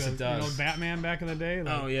stuff. I Like guess the, it does. You know, Batman back in the day.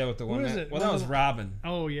 Like, Oh yeah, with the one. Who is That, it? well, One that of was the- Robin.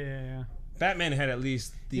 Oh yeah. Batman had at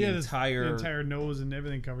least the entire. nose and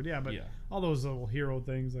everything covered. Yeah, but Yeah. all those little hero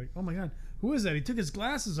things, like, oh my god, who is that? He took his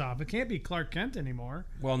glasses off. It can't be Clark Kent anymore.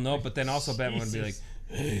 Well, no, but then also Batman would be like,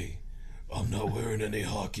 Jesus. Hey, I'm not wearing any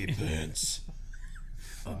hockey pants.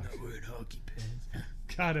 I'm not wearing hockey pants.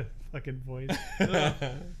 God, a fucking voice. yeah.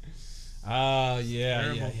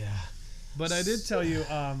 Terrible. But I did tell you,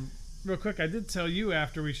 real quick. I did tell you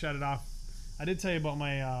after we shut it off. I did tell you about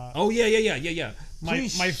my Oh yeah. my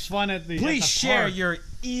Please, fun at the please at the share park. your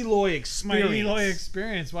Eloy My experience. Eloy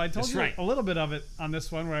experience. Well, I told That's you right. a little bit of it on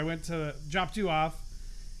this one, where I went to dropped you off,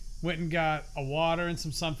 went and got a water and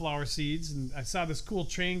some sunflower seeds, and I saw this cool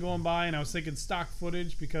train going by, and I was thinking stock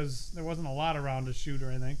footage because there wasn't a lot around to shoot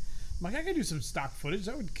or anything. I'm like, I could do some stock footage.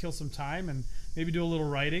 That would kill some time and maybe do a little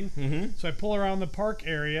writing. Mm-hmm. So I pull around the park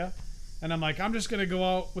area, and I'm like, I'm just gonna go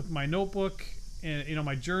out with my notebook and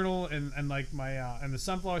my journal and like my and the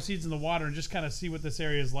sunflower seeds in the water and just kind of see what this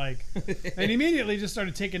area is like. And immediately just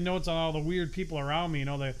started taking notes on all the weird people around me. You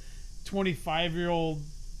know, the 25-year-old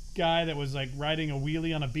guy that was like riding a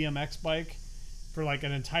wheelie on a BMX bike for like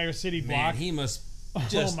an entire city block. Man, he must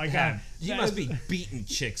just Oh my God. have- he That must is- be beating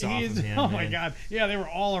chicks off He's- of him. oh man. my god, yeah, they were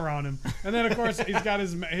all around him. And then of course he's got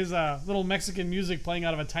his little Mexican music playing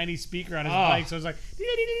out of a tiny speaker on his Oh. bike, so it's like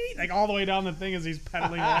dee-dee-dee-dee, like all the way down the thing as he's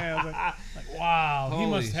pedaling away. I was like, wow, he Holy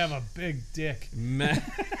must have a big dick. Man,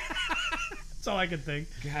 That's all I could think.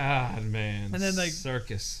 God, man. And then, like,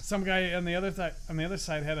 circus. Some guy on the other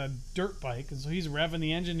side had a dirt bike, and so he's revving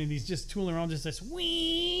the engine and he's just tooling around just this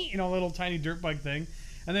wee, little tiny dirt bike thing.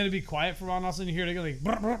 And then it'd be quiet for a while, and all of a sudden you hear it go like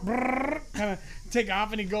kind of take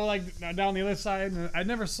off, and he'd go like down the other side. And I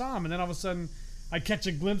never saw him, and then all of a sudden I catch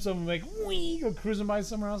a glimpse of him like wee, go cruising by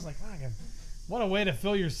somewhere else. Like, fucking, what a way to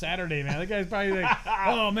fill your Saturday, man. That guy's probably like,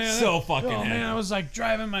 oh man, So fucking oh man, happy. I was like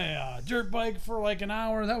driving my dirt bike for like an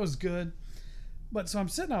hour. That was good. But so I'm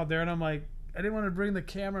sitting out there, and I'm like, I didn't want to bring the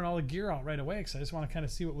camera and all the gear out right away because I just want to kind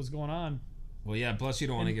of see what was going on. Well, yeah. Plus, you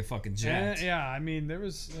don't want to get fucking jacked. And, yeah, I mean, there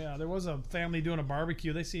was a family doing a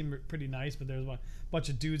barbecue. They seemed pretty nice, but there was a bunch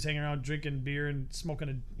of dudes hanging around drinking beer and smoking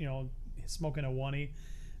a oneie.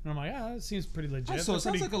 And I'm like, it seems pretty legit. Oh, so They're it sounds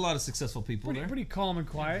pretty, like a lot of successful people there. pretty calm and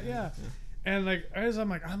quiet, yeah. And like, as I'm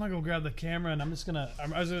like, I'm gonna go grab the camera, and I was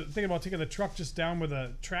thinking about taking the truck just down where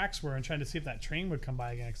the tracks were and trying to see if that train would come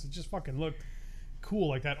by again, because it just fucking looked cool,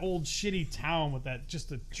 like that old shitty town with that just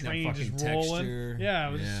the train fucking just rolling. texture. Yeah,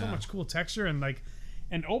 it was just so Yeah. much cool texture, and like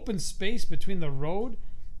an open space between the road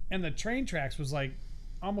and the train tracks was like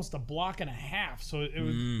almost a block and a half, so it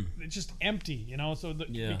was it's just empty, so it'd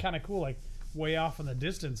Yeah. be kind of cool, like way off in the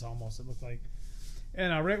distance almost it looked like.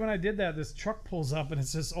 And right when I did that, this truck pulls up, and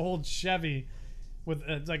it's this old Chevy with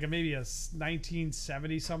it's like maybe a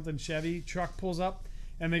 1970 something Chevy truck pulls up,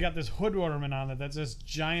 and they got this hood ornament on it that's this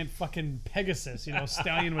giant fucking Pegasus,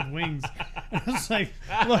 stallion with wings. And I was like,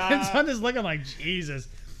 I'm just looking like Jesus.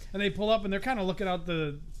 And they pull up, and they're kind of looking out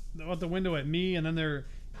the window at me, and then they're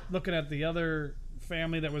looking at the other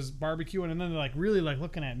family that was barbecuing, and then they're like really like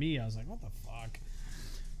looking at me. I was like, what the fuck?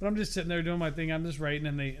 But I'm just sitting there doing my thing. I'm just writing,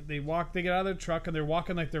 and they get out of their truck, and they're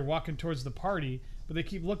walking towards the party, but they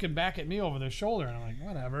keep looking back at me over their shoulder, and I'm like,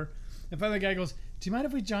 whatever. And finally the guy goes, do you mind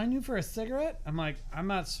if we join you for a cigarette? I'm like, I'm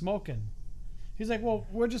not smoking. He's like, well,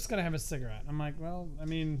 we're just gonna have a cigarette. I'm like, well, I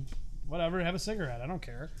mean, whatever, have a cigarette, I don't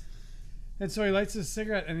care. And so he lights his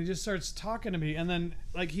cigarette, and he just starts talking to me, and then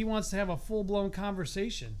like he wants to have a full-blown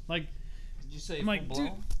conversation. Like, Did you say I'm like,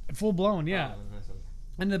 dude, full-blown, yeah. Oh,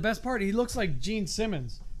 And the best part, he looks like Gene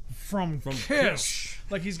Simmons from Kiss. Kiss.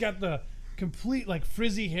 Like he's got the complete like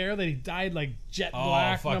frizzy hair that he dyed like jet Oh,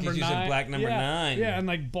 black. fuck, number he's using 9. black number 9. Yeah, and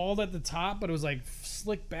like bald at the top, but it was like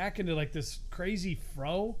slicked back into like this crazy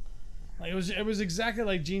fro. Like it was exactly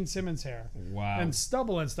like Gene Simmons' hair. Wow. And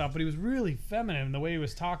stubble and stuff, but he was really feminine the way he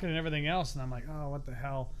was talking and everything else. And I'm like, oh, what the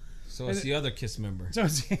hell? So it's the other Kiss member. So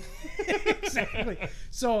exactly.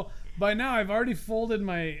 So by now I've already folded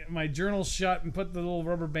my journal shut and put the little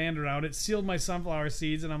rubber band around it, sealed my sunflower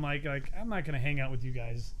seeds, and I'm like I'm not gonna hang out with you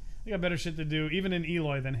guys. I got better shit to do, even in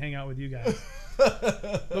Eloy, than hang out with you guys.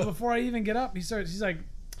 But before I even get up, he's like,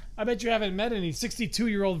 I bet you haven't met any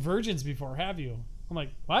 62-year-old virgins before, have you? I'm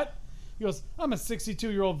like, what? He goes, I'm a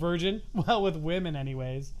 62-year-old virgin. Well, with women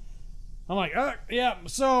anyways. I'm like, yeah.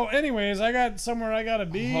 So anyways, I got somewhere I gotta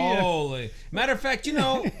be. Holy. Matter of fact, you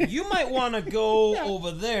might want to go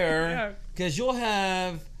over there because you'll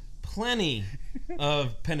have plenty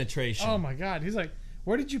of penetration. Oh my God. He's like,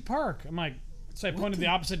 where did you park? I'm like, so I pointed the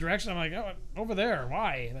opposite direction. I'm like, oh, over there.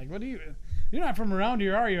 Why? Like, what do you... You're not from around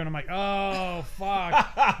here, are you? And I'm like, oh,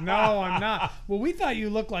 fuck. No, I'm not. Well, we thought you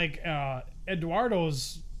looked like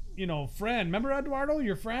Eduardo's, friend. Remember Eduardo,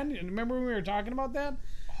 your friend? And remember when we were talking about that?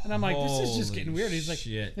 And I'm like, this is just getting weird. He's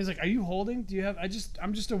like, are you holding? Do you have?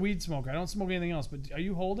 I'm just a weed smoker. I don't smoke anything else. But are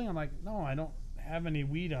you holding? I'm like, no, I don't have any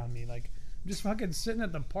weed on me. Like, I'm just fucking sitting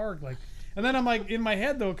at the park. Like, and then I'm like in my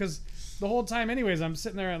head though, because the whole time, anyways, I'm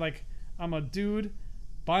sitting there like I'm a dude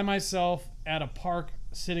by myself at a park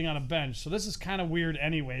sitting on a bench. So this is kind of weird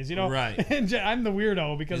anyways, Right. And I'm the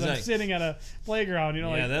weirdo because He's I'm like, sitting at a playground,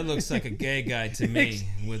 Yeah, that looks like a gay guy to me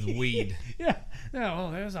with weed. Yeah.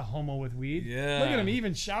 Oh, there's a homo with weed. Yeah. Look at him. He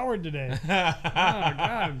even showered today. Oh,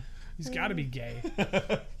 God. He's got to be gay.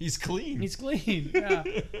 He's clean. He's clean. Yeah.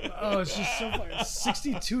 Oh, it's just so funny.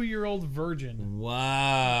 62-year-old virgin.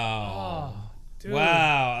 Wow. Oh, dude.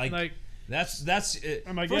 Wow. Like that's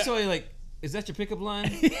I'm like, first of all, you're like, is that your pickup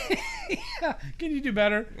line? yeah, can you do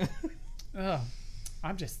better?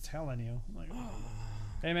 I'm just telling you. I'm like,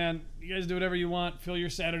 hey man, you guys do whatever you want. Fill your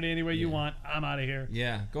Saturday any way you want. I'm out of here.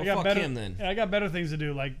 Yeah, go I got fuck him then. Yeah, I got better things to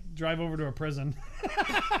do, like drive over to a prison.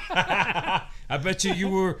 I bet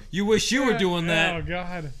you wish you were doing that. Oh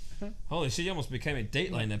God. Holy shit, you almost became a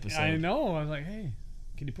Dateline episode. I know. I was like, hey,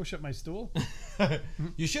 can you push up my stool?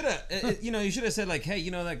 You should have said like, hey,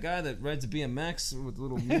 that guy that rides a BMX with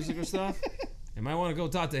little music or stuff? You might want to go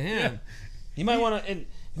talk to him. Yeah. You might want to, and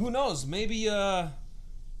who knows, maybe you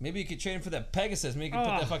could train him for that Pegasus. Maybe you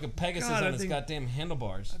could put that fucking Pegasus on his goddamn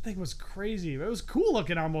handlebars. That thing was crazy. It was cool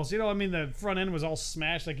looking almost. I mean, the front end was all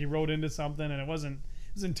smashed like he rode into something, and it was in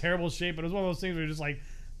terrible shape, but it was one of those things where you're just like,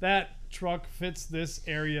 that truck fits this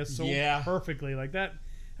area so perfectly. Like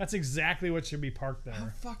that's exactly what should be parked there. How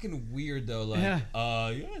fucking weird though. Like,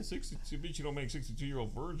 62, bitch, you don't make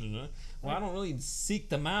 62-year-old virgins, huh? Well, I don't really seek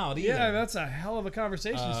them out either. Yeah, that's a hell of a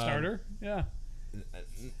conversation starter. Yeah.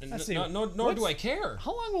 Nor do I care.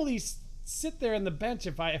 How long will he sit there on the bench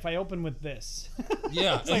if I open with this?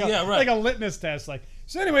 Yeah, It's like right. Like a litmus test. Like,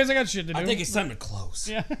 so anyways, I got shit to do. I think it's time to close.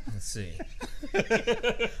 Yeah. Let's see.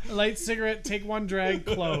 Light cigarette, take one drag,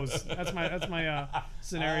 close. That's my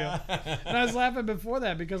scenario. And I was laughing before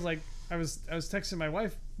that because like I was texting my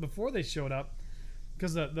wife before they showed up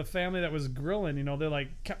because the family that was grilling, they like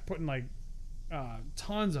kept putting like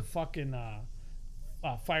tons of fucking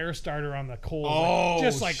fire starter on the coals,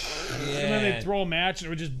 and then they'd throw a match and it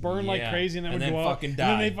would just burn like crazy, and then would go up, and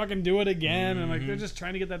then they fucking do it again, and like they're just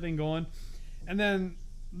trying to get that thing going. And then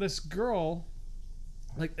this girl,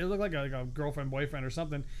 like it looked like a girlfriend, boyfriend or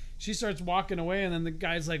something, she starts walking away, and then the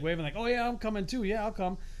guy's like waving like, oh yeah, I'm coming too, yeah, I'll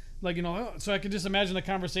come. Like, so I could just imagine the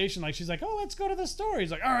conversation. Like, she's like, oh, let's go to the store.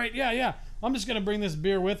 He's like, all right, yeah. I'm just going to bring this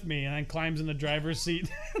beer with me. And then climbs in the driver's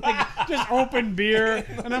seat. Like, just open beer.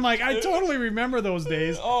 And I'm like, I totally remember those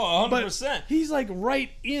days. Oh, 100%. But he's like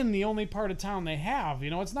right in the only part of town they have.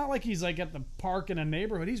 It's not like he's like at the park in a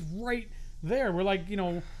neighborhood. He's right there. We're like,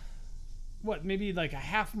 maybe like a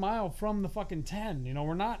half mile from the fucking 10.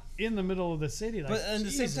 We're not in the middle of the city. Like, but at the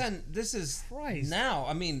same time, this is now.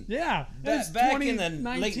 I mean, yeah, back in the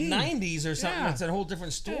late 90s or something, it's a whole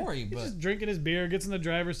different story. Yeah. But he's just drinking his beer, gets in the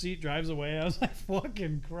driver's seat, drives away. I was like,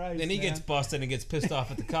 fucking Christ. And he gets busted and gets pissed off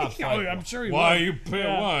at the cops. I'm sure he Why would. are you pissed?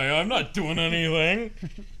 Yeah. Why? I'm not doing anything.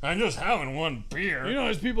 I'm just having one beer.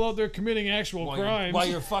 There's people out there committing actual crimes. While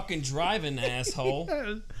you're fucking driving, asshole.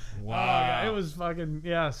 Wow. It was fucking,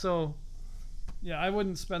 so... Yeah, I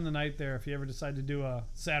wouldn't spend the night there if you ever decide to do a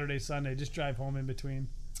Saturday, Sunday. Just drive home in between.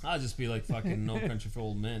 I'll just be like fucking No Country for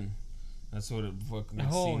Old Men. That's what it fucking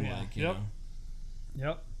would seem like, you know?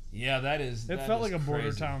 Yep. Yeah, that felt like a border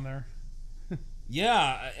crazy. town there.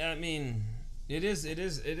 Yeah, I mean, it is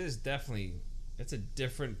definitely It's a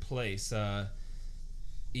different place.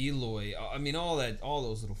 Eloy. I mean, all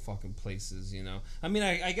those little fucking places. You know. I mean,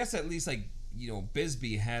 I guess at least like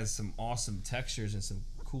Bisbee has some awesome textures and some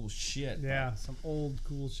cool shit. Yeah, some old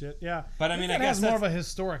cool shit. Yeah, but I mean, I it guess has more of a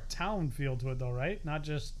historic town feel to it, though, right? Not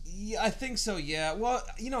just. Yeah, I think so. Yeah. Well,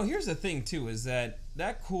 here's the thing too: is that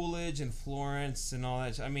Coolidge and Florence and all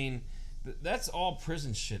that. I mean, that's all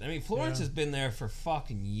prison shit. I mean, Florence has been there for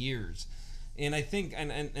fucking years, and I think,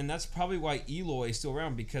 and that's probably why Eloy is still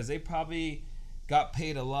around, because they probably got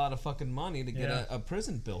paid a lot of fucking money to get a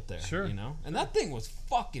prison built there. Sure. And that thing was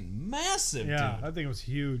fucking massive. Yeah, dude. that thing was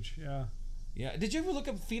huge. Yeah. Yeah. Did you ever look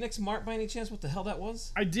up Phoenix Mart by any chance? What the hell that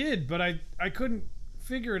was? I did, but I couldn't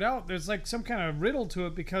figure it out. There's like some kind of riddle to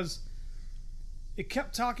it, because it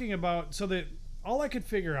kept talking about, so that all I could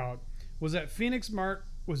figure out was that Phoenix Mart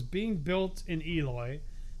was being built in Eloy.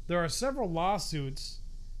 There are several lawsuits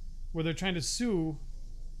where they're trying to sue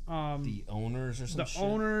the owners or some shit? The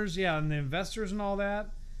owners, yeah, and the investors and all that.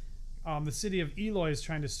 The city of Eloy is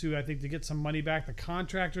trying to sue, I think, to get some money back. The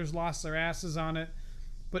contractors lost their asses on it.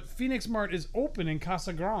 But Phoenix Mart is open in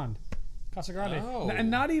Casa Grande. Oh. And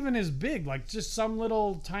not even as big, like just some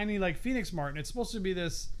little tiny like Phoenix Mart. And it's supposed to be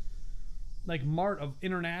this like mart of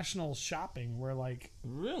international shopping where like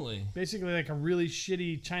really basically like a really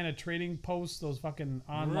shitty China trading post, those fucking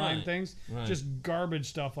online things, just garbage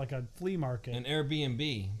stuff like a flea market, an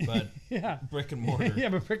Airbnb, but yeah, brick and mortar. Yeah,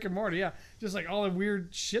 but brick and mortar, yeah, just like all the weird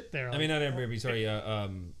shit there. I mean, not Airbnb, sorry,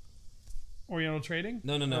 Oriental trading.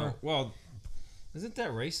 No. Well, isn't that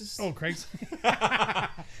racist? Oh, Craig's.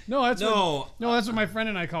 No, that's what my friend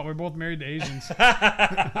and I call it. We're both married to Asians.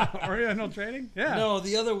 Oriental trading? Yeah. No,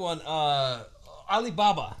 the other one,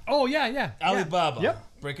 Alibaba. Oh, yeah. Alibaba. Yeah. Yep.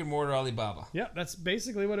 Brick and mortar Alibaba. Yeah, that's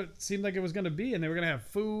basically what it seemed like it was going to be, and they were going to have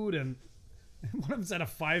food, and one of them's at a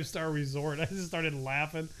 5-star resort. I just started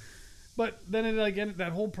laughing. But then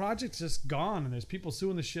that whole project's just gone, and there's people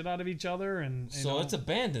suing the shit out of each other, and so it's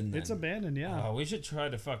abandoned. Then. It's abandoned, yeah. Oh, we should try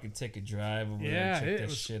to fucking take a drive over there and check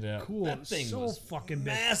that shit out. Cool. That thing so was fucking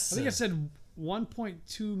massive. big. I think I said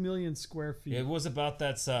 1.2 million square feet. It was about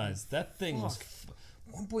that size. That thing was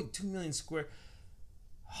 1.2 million square.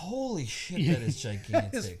 Holy shit, that is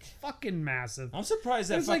gigantic. It's fucking massive. I'm surprised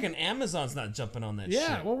that fucking Amazon's not jumping on that shit.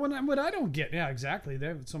 Yeah, well, what I don't get, yeah, exactly. They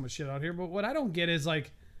have so much shit out here, but what I don't get is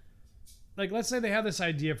like let's say they have this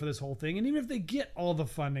idea for this whole thing, and even if they get all the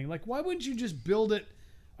funding, like why wouldn't you just build it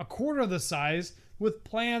a quarter of the size with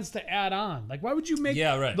plans to add on? Like why would you make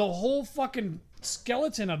the whole fucking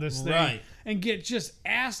skeleton of this thing and get just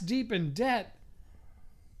ass deep in debt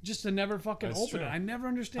just to never fucking open it? I never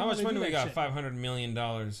understand. How much money we got? $500 million.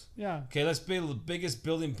 Yeah. Okay, let's build the biggest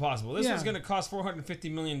building possible. This one's going to cost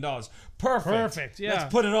 $450 million. Perfect. Yeah.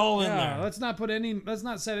 Let's put it all in there. Let's not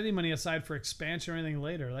set any money aside for expansion or anything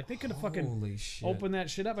later. Like they could have fucking opened that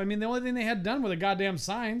shit up. I mean, the only thing they had done were the goddamn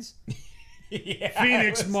signs.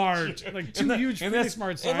 Phoenix Mart, like two huge Phoenix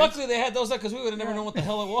Mart signs. And luckily they had those up because we would have never known what the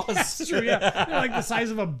hell it was. That's true, yeah. They're like the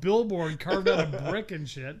size of a billboard carved out of brick and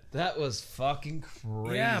shit. That was fucking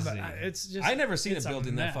crazy. Yeah, but it's just... I never seen a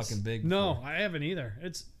building that fucking big before. No, I haven't either.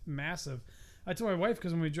 It's massive. I told my wife,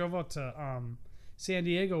 because when we drove out to San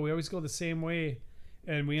Diego, we always go the same way,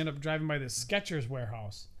 and we end up driving by this Skechers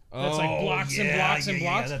warehouse. That's like blocks and blocks and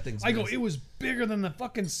blocks. That thing's I go, it was bigger than the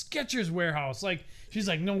fucking Skechers warehouse. Like, she's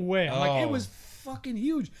like, no way. I'm like, it was fucking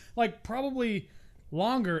huge. Like, probably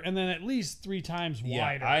longer and then at least 3 times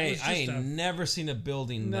wider. I ain't never seen a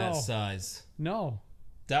building that size. No.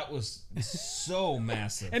 That was so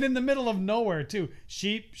massive. And in the middle of nowhere, too.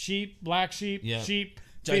 Sheep, black sheep, sheep.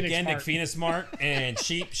 Gigantic Phoenix Mart and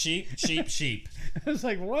sheep. I was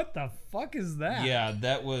like, what the fuck is that? Yeah,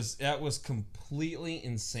 that was completely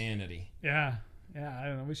insanity. Yeah, I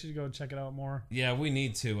don't know. We should go check it out more. Yeah, we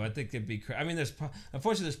need to. I think it'd be. I mean,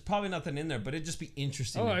 unfortunately, there's probably nothing in there, but it'd just be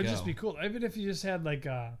interesting. Oh, it'd just be cool. Even if you just had like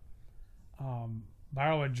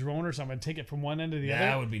borrow a drone or something, and take it from one end to the other.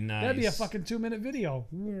 That would be nice. That'd be a fucking 2-minute video.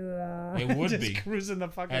 It would just be cruising the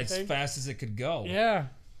fucking as thing. fast as it could go. Yeah.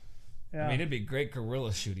 I mean, it'd be great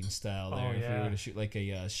guerrilla shooting style there if we were to shoot like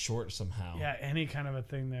a short somehow. Yeah, any kind of a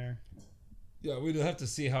thing there. Yeah, we'd have to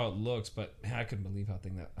see how it looks, but I couldn't believe how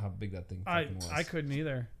big that thing fucking was. I couldn't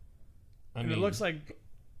either. I mean, it looked like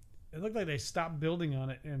they stopped building on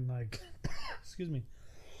it in like excuse me.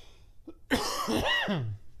 It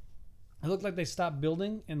looked like they stopped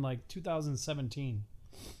building in like 2017.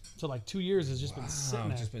 So like 2 years has just been sitting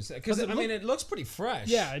there. Because I mean, it looks pretty fresh.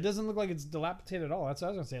 Yeah, it doesn't look like it's dilapidated at all. That's what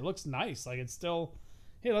I was gonna say. It looks nice. Like it's still,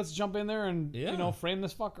 hey, let's jump in there and frame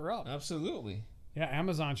this fucker up. Absolutely. Yeah,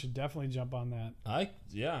 Amazon should definitely jump on that. I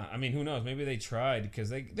mean, who knows? Maybe they tried because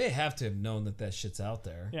they have to have known that shit's out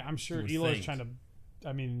there. Yeah, I'm sure You would Eloy's think. trying to.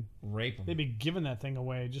 I mean, Rape them. they'd be giving that thing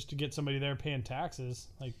away just to get somebody there paying taxes.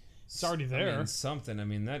 Like it's already there. I mean, something. I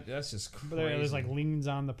mean, that's just crazy. But there's like liens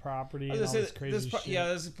on the property and all this crazy shit.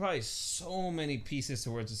 There's probably so many pieces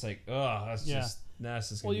to where it's just like, that's just.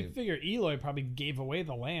 Well, you figure Eloy probably gave away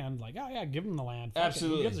the land. Like, oh yeah, give them the land. Fuck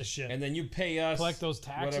Absolutely. It. Who gives a shit? And then you pay us Collect those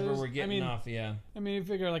taxes. whatever we're getting off. Yeah. I mean, you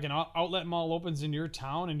figure like an outlet mall opens in your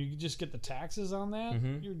town and you just get the taxes on that.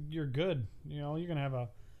 Mm-hmm. You're good. You know, you're gonna have a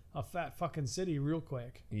fat fucking city real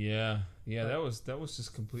quick. Yeah. That was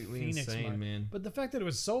just completely Phoenix, insane, man. But the fact that it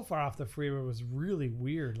was so far off the freeway was really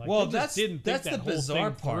weird. Like, Well, they just didn't think that's that the whole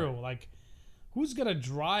bizarre thing part. through. Like, who's gonna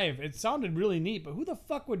drive? It sounded really neat, but who the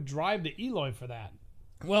fuck would drive to Eloy for that?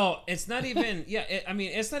 Well, it's not even. I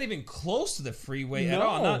mean, it's not even close to the freeway at No.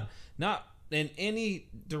 all. Not in any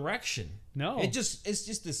direction. No. It's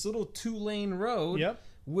just this little 2-lane road. Yep.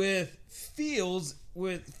 With fields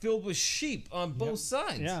filled with sheep on both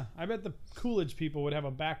sides. Yeah, I bet the Coolidge people would have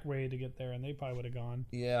a back way to get there, and they probably would have gone.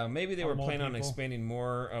 Yeah, maybe they were More planning on people. expanding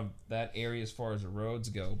more of that area as far as the roads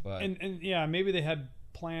go, but And yeah, maybe they had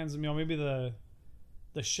plans. You know, maybe the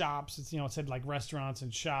shops. It's it said like restaurants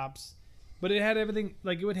and shops, but it had everything.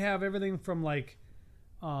 Like it would have everything from like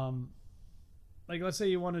let's say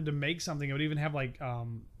you wanted to make something, it would even have like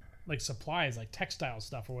supplies, like textile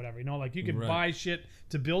stuff or whatever. Like you could Right. buy shit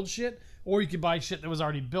to build shit, or you could buy shit that was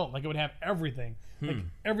already built. Like it would have everything, like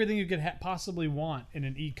everything you could possibly want in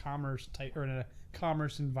an e-commerce type or in a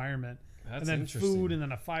commerce environment. That's and then interesting. food, and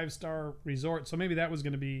then a 5-star resort. So maybe that was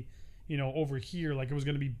going to be, over here, like it was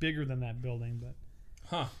going to be bigger than that building. But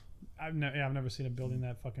huh? I've never seen a building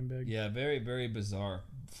that fucking big. Yeah, very very bizarre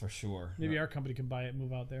for sure. Maybe our company could buy it and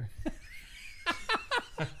move out there.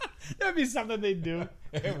 That'd be something they'd do.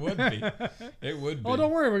 It would be. It would be. Oh,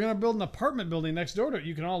 don't worry, we're going to build an apartment building next door to it.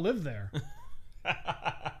 You can all live there.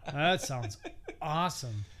 That sounds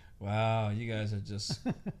awesome. Wow, you guys are just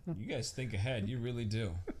you guys think ahead. You really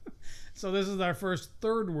do. So this is our first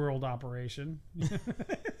third world operation.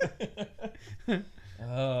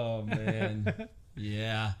 Oh man.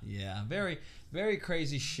 Yeah. Very very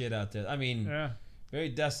crazy shit out there. I mean, Yeah. very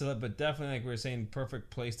desolate, but definitely, like we were saying, perfect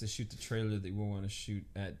place to shoot the trailer that we want to shoot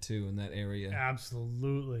at too in that area.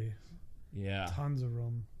 Absolutely. Yeah. Tons of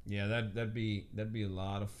room. Yeah, that'd be a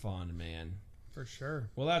lot of fun, man. For sure.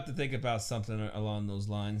 We'll have to think about something along those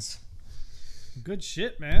lines. Good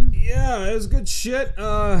shit, man. Yeah, it was good shit.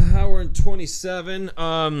 Hour and 27.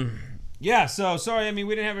 Yeah, so sorry. I mean,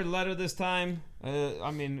 we didn't have a letter this time.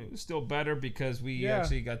 I mean, it was still better because I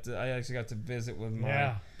actually got to visit with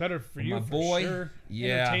my better for with you, my for boy. sure.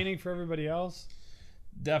 Yeah. Entertaining for everybody else.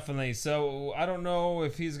 Definitely. So I don't know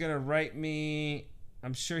if he's gonna write me.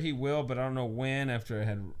 I'm sure he will, but I don't know when. After I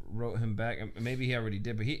had wrote him back, maybe he already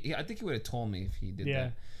did. But I think he would have told me if he did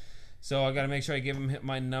that. So I got to make sure I give him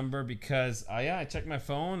my number because I checked my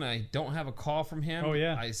phone. I don't have a call from him. Oh,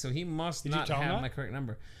 yeah. So he must Did you not tell him have that? my correct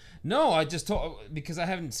number. No, I just told because I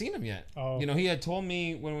haven't seen him yet. Oh. He had told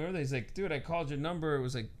me when we were there. He's like, dude, I called your number. It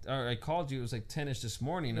was like, or I called you. It was like 10ish this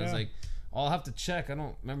morning. I was Yeah. like, I'll have to check. I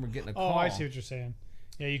don't remember getting a call. Oh, I see what you're saying.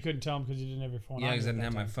 Yeah, you couldn't tell him because you didn't have your phone. Yeah, on because you I at didn't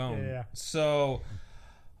have that my time. phone. Yeah. So,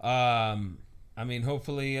 I mean,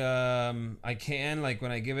 hopefully, I can. Like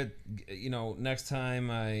when I give it, next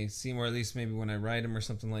time I see him, or at least maybe when I write him or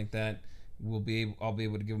something like that, I'll be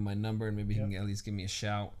able to give him my number, and maybe he can at least give me a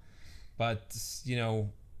shout. But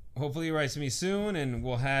hopefully he writes me soon, and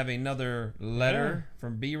we'll have another letter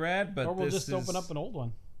from B-Rad. But Or we'll this just open up an old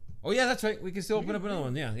one. Oh yeah, that's right. We can still open up another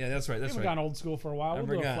one. Yeah, that's right. That's We've right. gone old school for a while. I We'll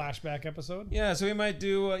do a forgot. flashback episode. Yeah, so we might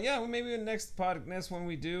do. Maybe the next one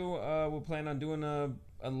we do, we'll plan on doing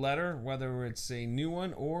a letter, whether it's a new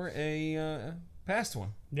one or a past one.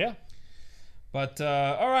 Yeah. But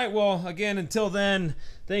all right, well, again, until then,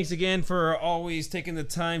 thanks again for always taking the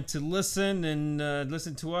time to listen and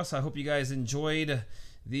listen to us. I hope you guys enjoyed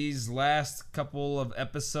these last couple of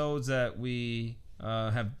episodes that we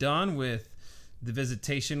have done with the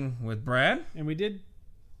visitation with Brad. And we did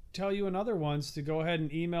tell you in other ones to go ahead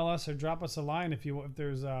and email us or drop us a line if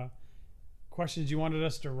there's questions you wanted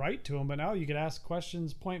us to write to them. But now you could ask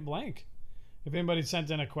questions point blank. If anybody sent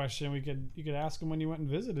in a question, you could ask them when you went and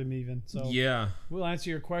visited them even. So Yeah. we'll answer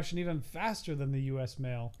your question even faster than the U.S.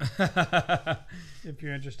 mail if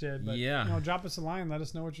you're interested. But, Yeah. drop us a line. Let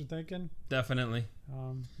us know what you're thinking. Definitely.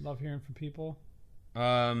 Love hearing from people.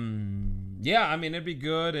 Yeah, I mean, it'd be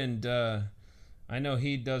good, and I know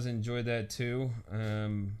he does enjoy that too.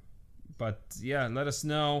 But yeah, let us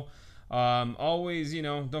know. Always,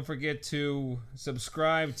 don't forget to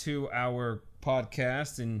subscribe to our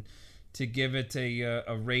podcast and to give it a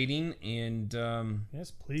rating and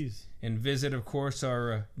Yes, please. and visit, of course,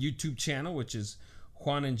 our YouTube channel, which is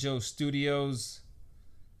Juan and Joe Studios.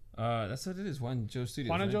 That's what it is, Juan and Joe Studios.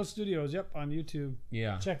 Juan and right? Joe Studios, yep, on YouTube.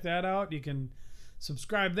 Yeah. Check that out. You can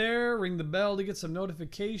subscribe there, ring the bell to get some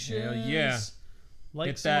notifications. Hell yeah. Like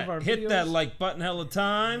Hit some of our videos. that like button hella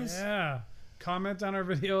times. Yeah. Comment on our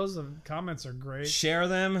videos. The comments are great. Share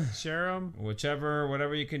them. Share them.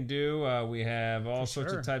 Whatever you can do. We have all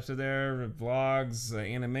sorts sure. of types of there, vlogs,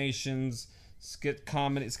 animations, sketch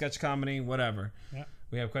comedy, whatever. Yeah.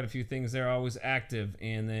 We have quite a few things there, always active.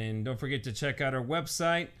 And then don't forget to check out our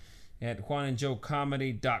website at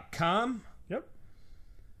juanandjoecomedy.com. Yep.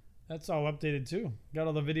 That's all updated too. Got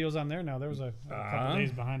all the videos on there now. There was a couple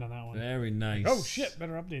days behind on that one. Very nice. Oh shit!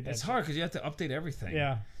 Better update that. It's hard because you have to update everything.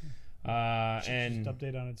 Yeah. And Just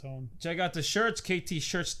update on its own. check out the shirts,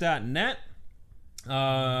 ktshirts.net.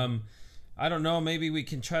 I don't know, maybe we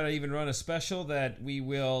can try to even run a special that we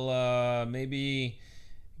will maybe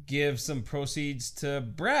give some proceeds to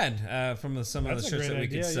Brad from some of the shirts that we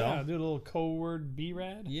could sell. Yeah, do a little code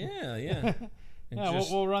B-Rad. Yeah. Yeah,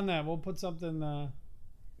 just we'll run that. We'll put something.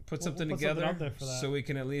 put something put together something out there for that. so we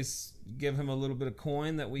can at least give him a little bit of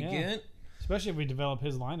coin that we get. Especially if we develop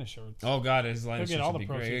his line of shirts. Oh God, his line He'll of get shirts all would the be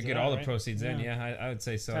great. proceeds He'll of get that, all the right? proceeds in. Yeah. Yeah, I would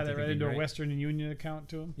say so. I Tie that think right it'd be into a great. Western Union account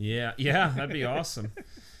to him. Yeah, that'd be awesome.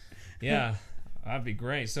 Yeah, that'd be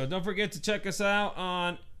great. So don't forget to check us out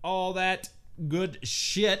on all that good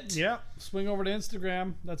shit. Yeah, swing over to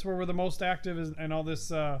Instagram. That's where we're the most active and all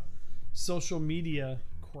this social media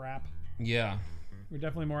crap. Yeah, We're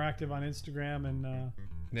definitely more active on Instagram and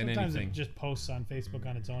than sometimes anything. it just posts on Facebook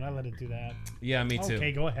on its own. I let it do that. Yeah, me too.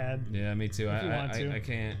 Okay, go ahead. Yeah, me too. you want to. I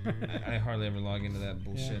can't. I hardly ever log into that Yeah.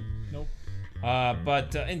 bullshit. Nope.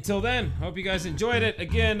 But until then, hope you guys enjoyed it.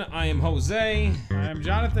 Again, I am Jose. I'm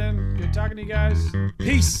Jonathan. Good talking to you guys.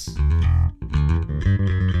 Peace.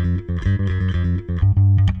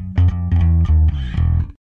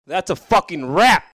 That's a fucking wrap.